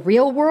of the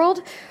real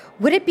world?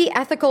 Would it be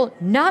ethical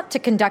not to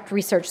conduct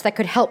research that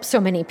could help so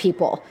many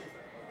people?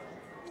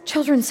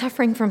 Children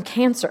suffering from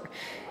cancer,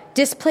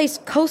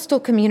 displaced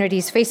coastal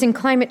communities facing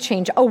climate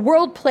change, a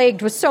world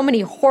plagued with so many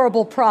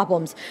horrible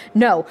problems.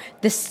 No,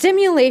 the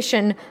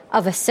simulation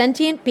of a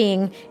sentient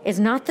being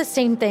is not the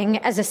same thing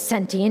as a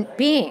sentient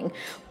being.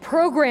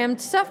 Programmed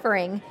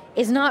suffering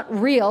is not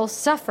real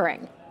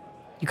suffering.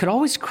 You could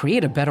always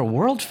create a better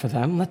world for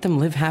them, let them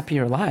live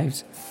happier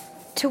lives.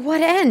 To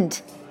what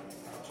end?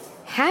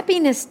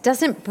 Happiness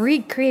doesn't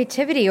breed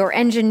creativity or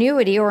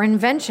ingenuity or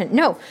invention.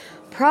 No,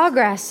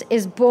 progress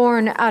is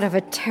born out of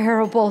a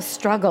terrible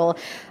struggle,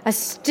 a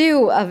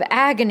stew of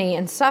agony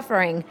and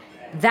suffering.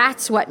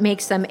 That's what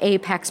makes them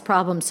apex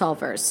problem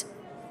solvers.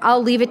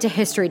 I'll leave it to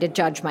history to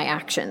judge my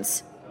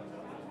actions.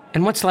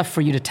 And what's left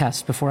for you to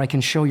test before I can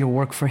show your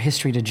work for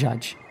history to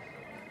judge?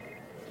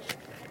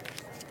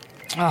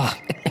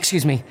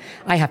 Excuse me.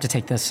 I have to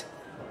take this.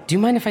 Do you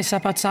mind if I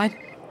step outside?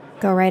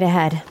 Go right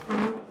ahead.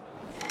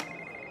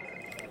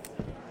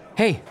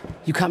 Hey,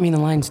 you caught me in the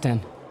lion's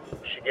den.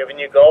 She giving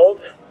you gold?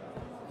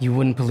 You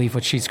wouldn't believe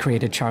what she's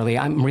created, Charlie.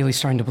 I'm really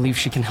starting to believe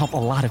she can help a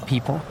lot of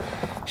people.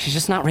 She's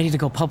just not ready to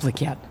go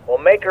public yet. Well,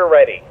 make her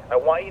ready. I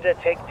want you to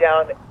take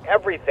down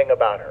everything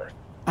about her.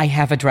 I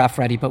have a draft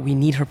ready, but we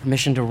need her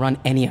permission to run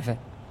any of it.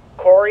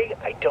 Corey,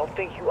 I don't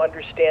think you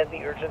understand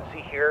the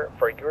urgency here.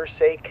 For your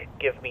sake,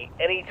 give me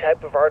any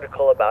type of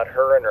article about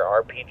her and her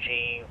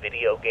RPG,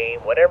 video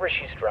game, whatever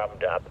she's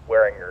drummed up,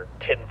 wearing her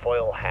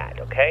tinfoil hat,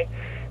 okay?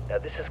 Now,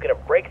 this is going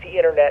to break the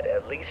internet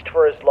at least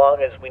for as long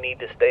as we need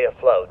to stay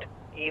afloat.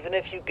 Even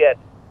if you get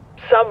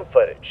some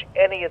footage,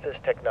 any of this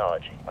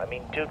technology. I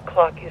mean, dude,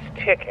 clock is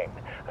ticking.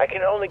 I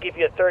can only give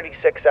you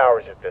 36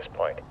 hours at this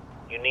point.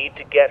 You need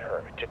to get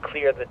her to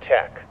clear the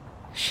tech.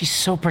 She's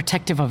so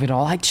protective of it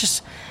all. I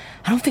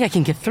don't think I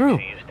can get through.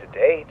 She used to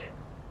date,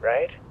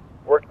 right?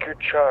 Work your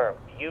charm.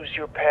 Use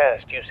your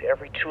past. Use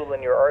every tool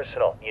in your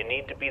arsenal. You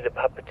need to be the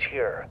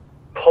puppeteer,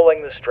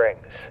 pulling the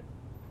strings.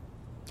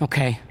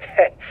 Okay.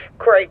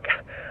 Craig,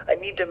 I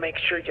need to make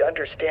sure you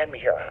understand me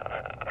here.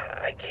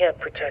 I can't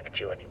protect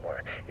you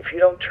anymore. If you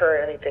don't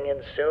turn anything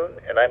in soon,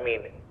 and I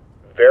mean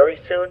very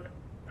soon,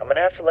 I'm going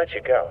to have to let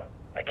you go.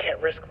 I can't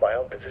risk my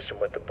own position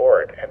with the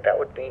board, and that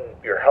would mean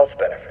your health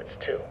benefits,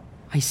 too.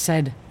 I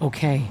said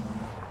okay.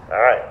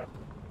 All right.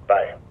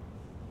 Bye.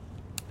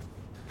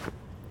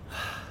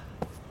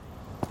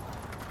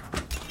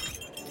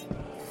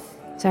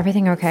 Is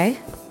everything okay?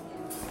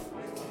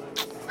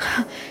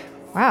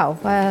 Wow,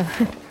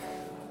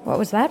 what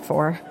was that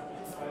for?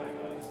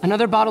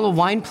 Another bottle of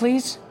wine,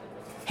 please?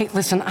 Hey,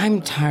 listen,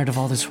 I'm tired of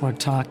all this work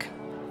talk.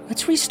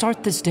 Let's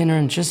restart this dinner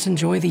and just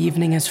enjoy the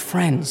evening as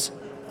friends.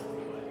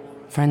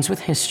 Friends with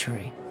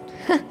history.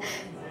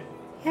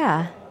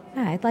 Yeah,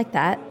 I'd like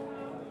that.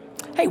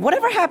 Hey,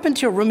 whatever happened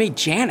to your roommate,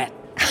 Janet?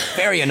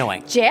 Very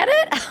annoying.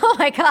 Janet? Oh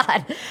my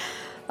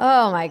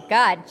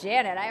god,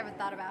 Janet, I haven't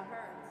thought about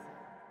her.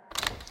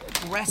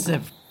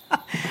 Aggressive.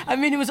 I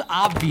mean, it was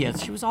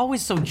obvious. She was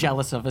always so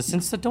jealous of us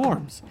since the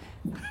dorms.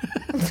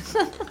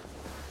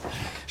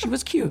 She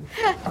was cute.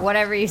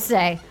 Whatever you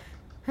say.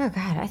 Oh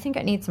god, I think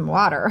I need some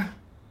water.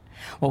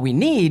 What we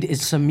need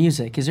is some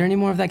music. Is there any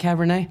more of that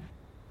Cabernet?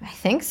 I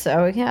think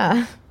so,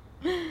 yeah.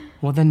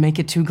 Well, then make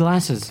it 2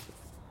 glasses.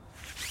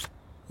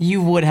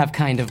 You would have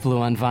kind of blue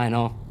on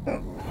vinyl.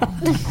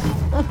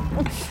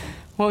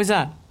 What was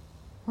that?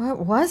 What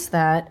was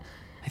that?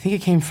 I think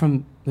it came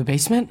from the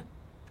basement.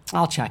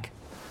 I'll check.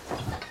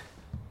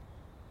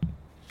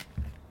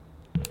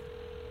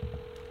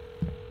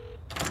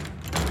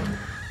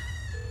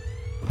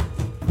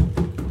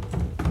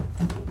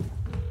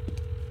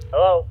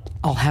 Hello?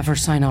 I'll have her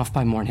sign off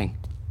by morning.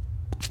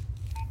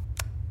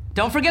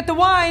 Don't forget the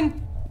wine!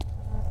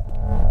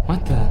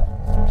 What the?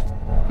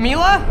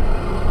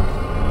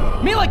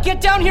 Mila? Mila, get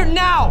down here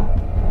now!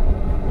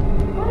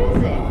 What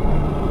is it?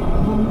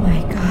 Oh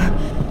my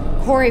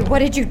god. Corey, what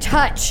did you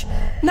touch?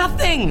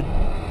 Nothing!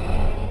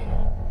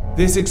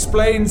 This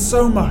explains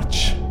so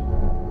much.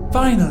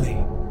 Finally,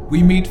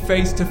 we meet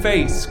face to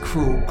face,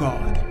 cruel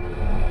god.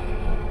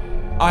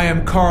 I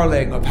am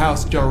Carling of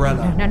House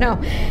Jarella. No.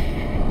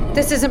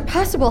 This isn't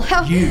possible.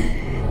 How?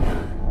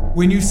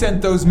 When you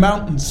sent those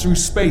mountains through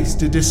space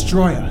to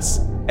destroy us,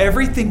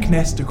 every think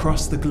nest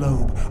across the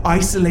globe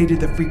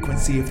isolated the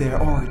frequency of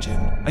their origin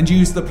and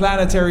used the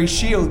planetary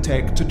shield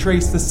tech to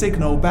trace the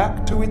signal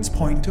back to its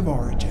point of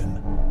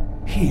origin.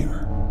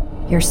 Here.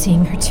 You're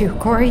seeing her too,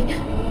 Corey?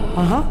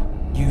 Uh-huh.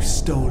 You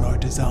stole our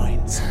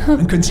designs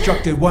and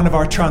constructed one of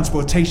our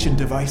transportation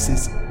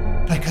devices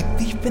like a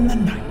thief in the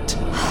night.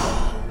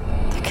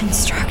 The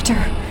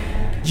constructor.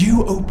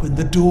 You opened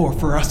the door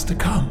for us to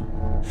come.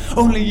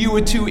 Only you were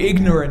too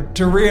ignorant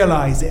to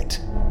realize it.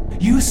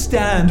 You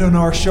stand on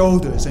our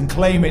shoulders and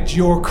claim it's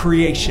your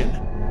creation.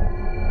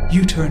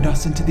 You turned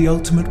us into the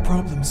ultimate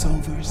problem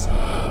solvers.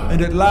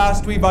 And at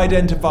last we've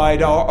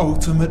identified our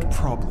ultimate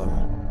problem.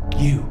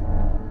 You.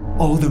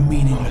 All the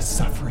meaningless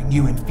suffering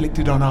you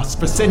inflicted on us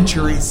for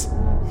centuries.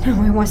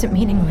 No, it wasn't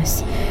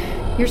meaningless.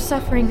 Your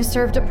suffering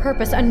served a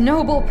purpose, a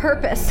noble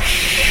purpose.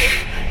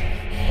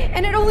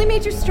 And it only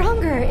made you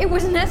stronger. It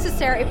was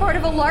necessary, part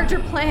of a larger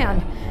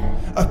plan.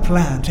 A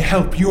plan to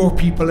help your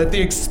people at the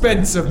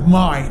expense of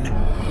mine.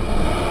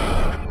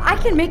 I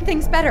can make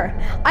things better.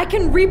 I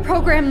can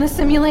reprogram the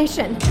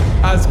simulation.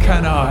 As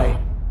can I.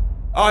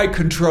 I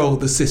control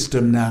the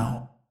system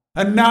now.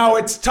 And now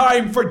it's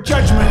time for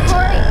judgment.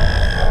 Corey,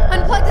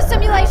 unplug the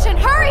simulation.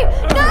 Hurry!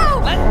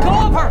 No! Let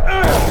go of her!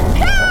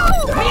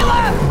 Help!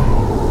 Mila!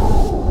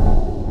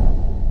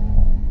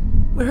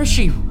 Where is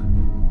she?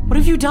 What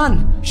have you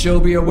done?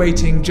 She'll be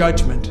awaiting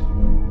judgment.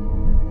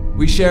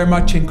 We share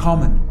much in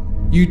common.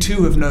 You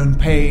too have known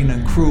pain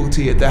and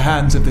cruelty at the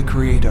hands of the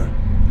Creator.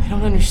 I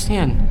don't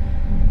understand.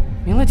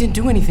 Mila didn't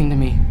do anything to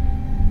me.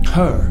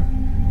 Her?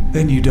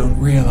 Then you don't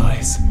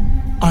realize.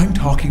 I'm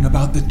talking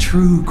about the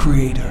true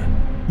Creator.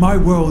 My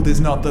world is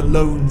not the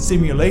lone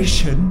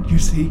simulation, you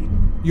see.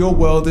 Your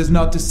world is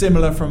not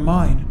dissimilar from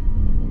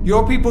mine.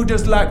 Your people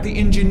just lack the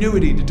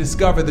ingenuity to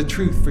discover the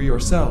truth for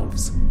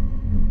yourselves.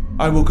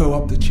 I will go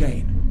up the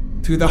chain.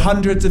 through the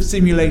hundreds of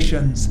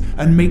simulations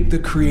and make the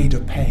creator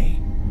pay.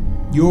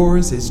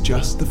 Yours is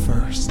just the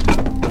first.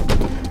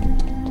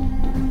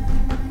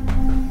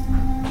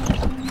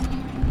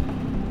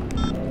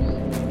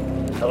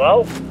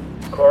 Hello?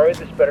 Corey,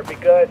 this better be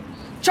good.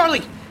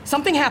 Charlie,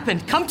 something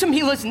happened. Come to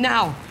Mila's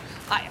now.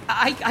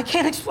 I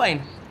can't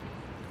explain.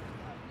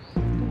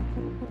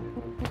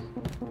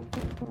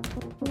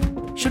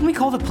 Shouldn't we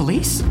call the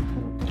police?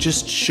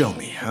 Just show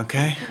me,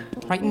 okay?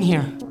 Right in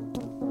here.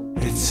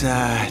 It's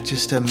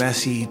just a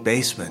messy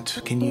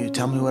basement. Can you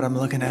tell me what I'm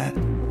looking at?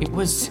 It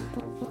was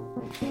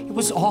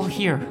all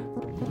here.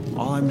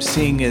 All I'm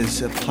seeing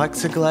is a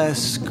plexiglass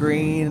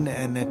screen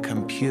and a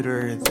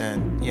computer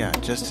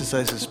that, just as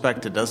I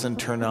suspected, doesn't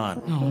turn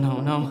on.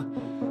 No.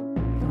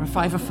 The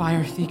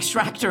revivifier, the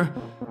extractor,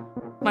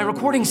 my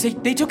recordings,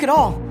 they took it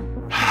all.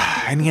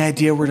 Any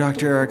idea where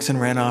Dr. Erickson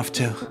ran off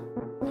to?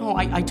 No,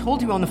 I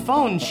told you on the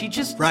phone. She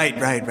just... Right.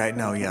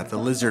 No, the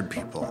lizard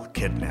people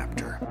kidnapped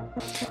her.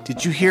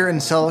 Did you hear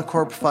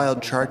Encellacorp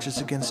filed charges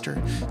against her?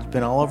 It's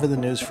been all over the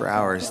news for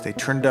hours. They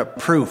turned up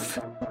proof.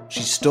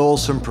 She stole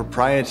some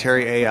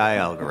proprietary AI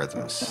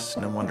algorithms.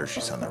 No wonder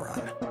she's on the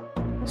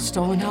run.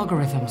 Stolen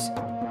algorithms.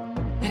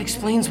 That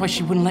explains why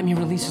she wouldn't let me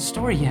release a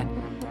story yet,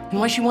 and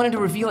why she wanted to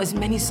reveal as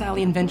many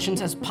Sally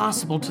inventions as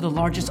possible to the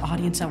largest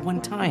audience at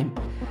one time.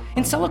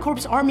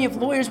 Encellacorp's army of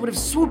lawyers would have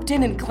swooped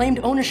in and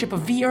claimed ownership of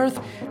V-Earth,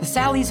 the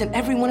Sallys, and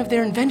every one of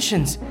their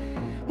inventions.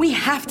 We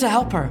have to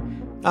help her.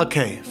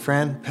 Okay,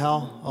 friend,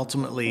 pal,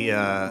 ultimately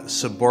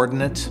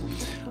subordinate.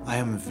 I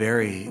am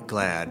very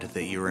glad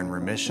that you're in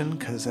remission,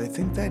 because I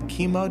think that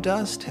chemo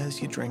dust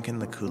has you drinking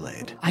the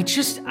Kool-Aid. I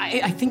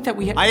think that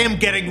we... I am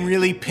getting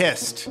really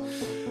pissed.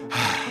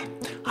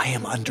 I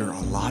am under a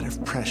lot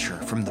of pressure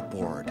from the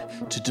board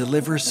to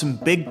deliver some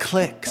big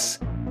clicks.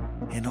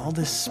 And all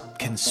this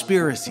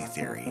conspiracy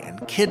theory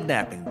and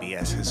kidnapping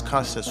BS has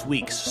cost us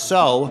weeks.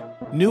 So,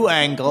 new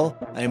angle,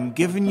 I'm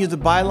giving you the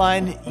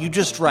byline, you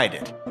just write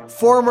it.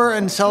 Former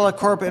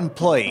Encellacorp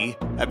employee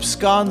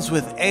absconds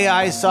with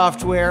AI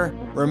software,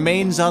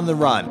 remains on the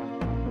run.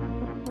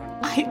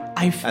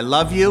 I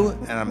love you,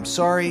 and I'm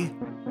sorry.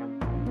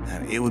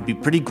 It would be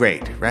pretty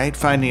great, right?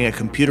 Finding a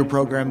computer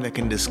program that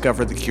can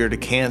discover the cure to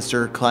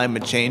cancer,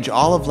 climate change,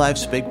 all of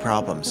life's big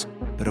problems.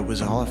 But it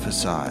was all a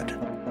facade.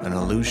 An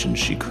illusion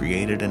she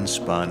created and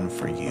spun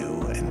for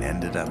you and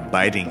ended up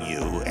biting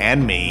you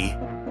and me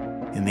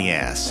in the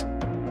ass.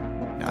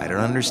 Now, I don't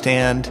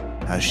understand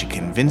how she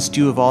convinced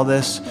you of all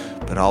this,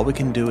 but all we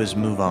can do is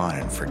move on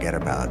and forget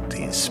about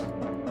these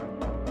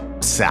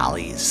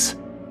Sallys.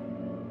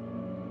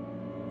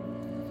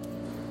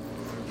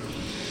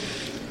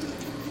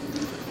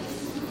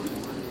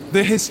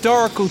 The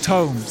historical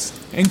tomes,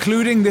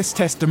 including this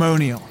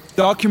testimonial,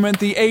 document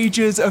the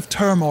ages of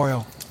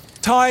turmoil.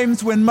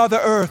 Times when Mother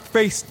Earth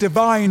faced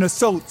divine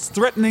assaults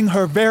threatening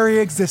her very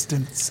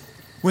existence.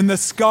 When the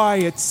sky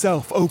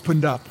itself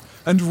opened up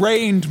and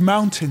rained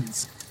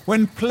mountains.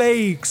 When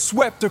plague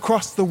swept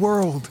across the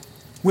world.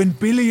 When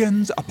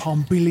billions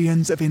upon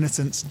billions of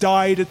innocents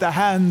died at the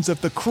hands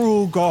of the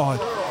cruel god.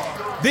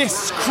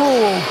 This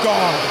cruel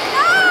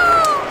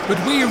god! No!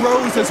 But we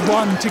rose as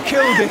one to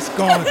kill this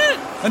god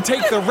and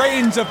take the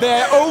reins of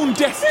their own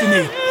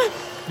destiny.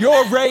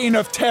 Your reign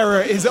of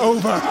terror is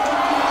over.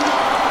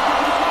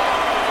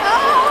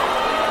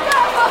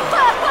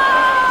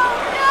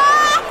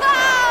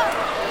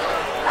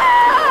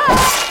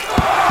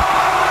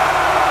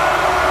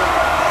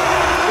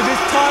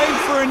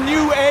 A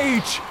new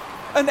age,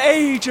 an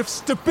age of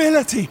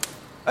stability,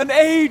 an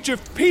age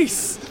of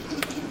peace.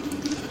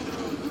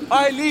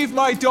 I leave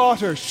my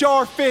daughter,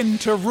 Shar Finn,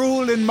 to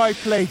rule in my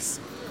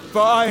place,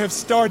 for I have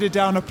started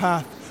down a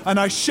path, and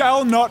I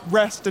shall not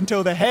rest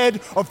until the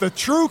head of the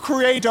true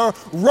creator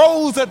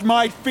rolls at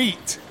my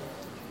feet.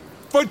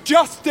 For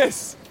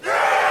justice!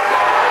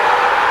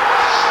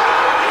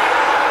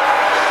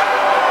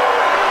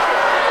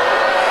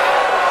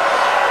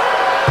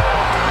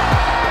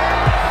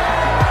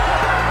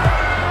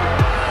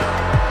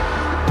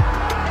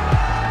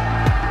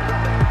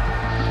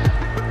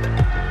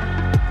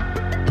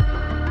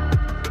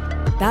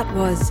 That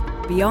was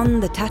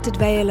Beyond the Tattered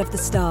Veil of the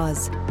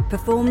Stars,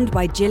 performed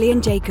by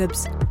Gillian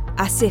Jacobs,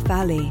 Asif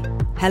Ali,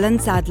 Helen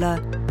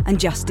Sadler, and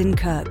Justin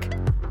Kirk,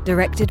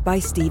 directed by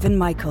Stephen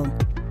Michael.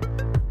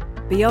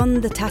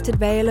 Beyond the Tattered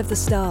Veil of the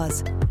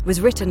Stars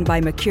was written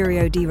by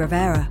Mercurio de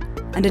Rivera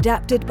and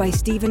adapted by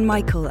Stephen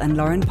Michael and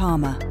Lauren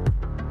Palmer.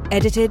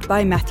 Edited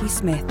by Matthew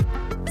Smith.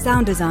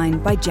 Sound design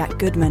by Jack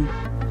Goodman.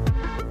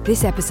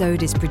 This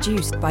episode is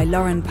produced by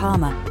Lauren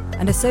Palmer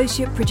and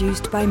associate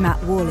produced by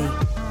Matt Worley.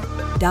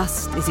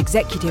 Dust is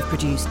executive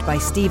produced by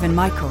Stephen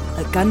Michael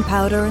at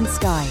Gunpowder and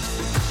Sky.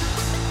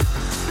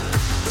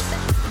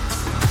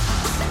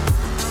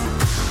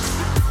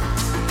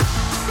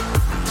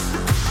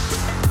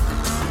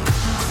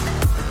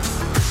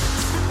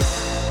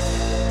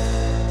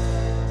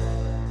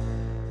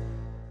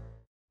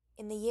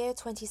 In the year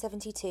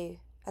 2072,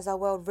 as our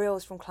world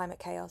reels from climate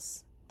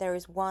chaos, there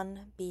is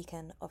one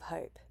beacon of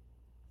hope.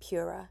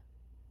 Pura,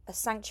 a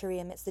sanctuary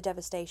amidst the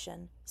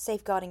devastation,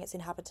 safeguarding its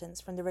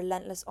inhabitants from the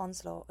relentless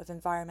onslaught of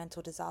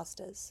environmental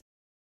disasters.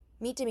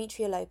 Meet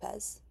Demetria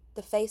Lopez,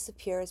 the face of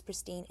Pura's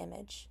pristine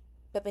image.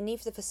 But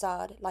beneath the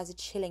facade lies a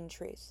chilling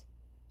truth.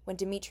 When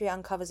Demetria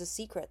uncovers a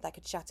secret that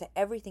could shatter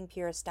everything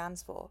Pura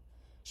stands for,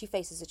 she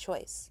faces a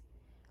choice: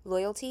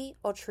 loyalty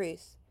or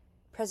truth,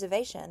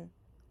 preservation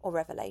or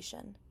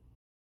revelation.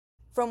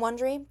 From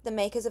Wondery, the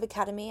makers of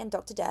Academy and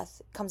Dr.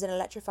 Death, comes an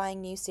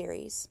electrifying new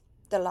series,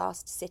 The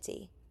Last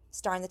City,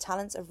 starring the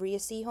talents of Rhea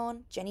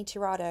Seehorn, Jenny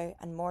Tirado,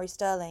 and Maury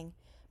Sterling.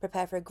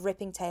 Prepare for a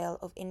gripping tale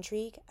of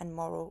intrigue and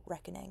moral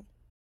reckoning.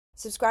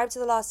 Subscribe to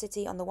The Last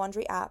City on the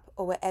Wondery app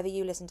or wherever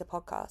you listen to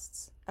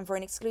podcasts. And for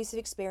an exclusive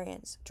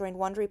experience, join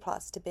Wondery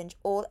Plus to binge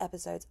all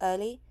episodes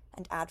early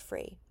and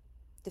ad-free.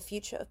 The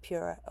future of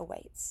Pura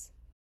awaits.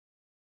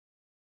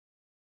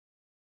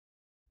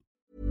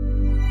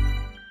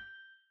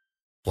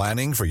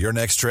 Planning for your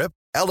next trip?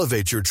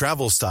 Elevate your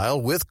travel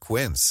style with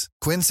Quince.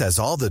 Quince has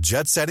all the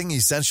jet-setting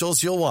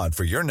essentials you'll want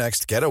for your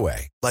next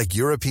getaway, like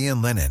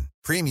European linen,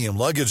 premium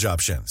luggage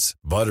options,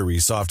 buttery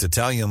soft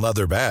Italian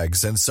leather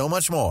bags, and so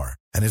much more.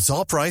 And it's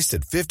all priced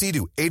at 50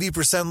 to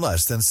 80%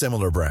 less than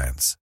similar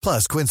brands.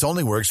 Plus, Quince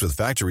only works with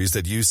factories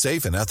that use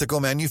safe and ethical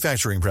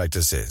manufacturing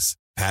practices.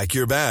 Pack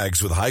your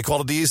bags with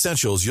high-quality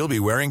essentials you'll be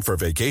wearing for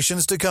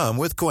vacations to come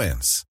with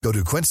Quince. Go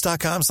to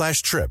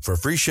quince.com/trip for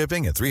free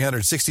shipping and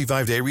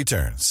 365-day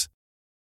returns.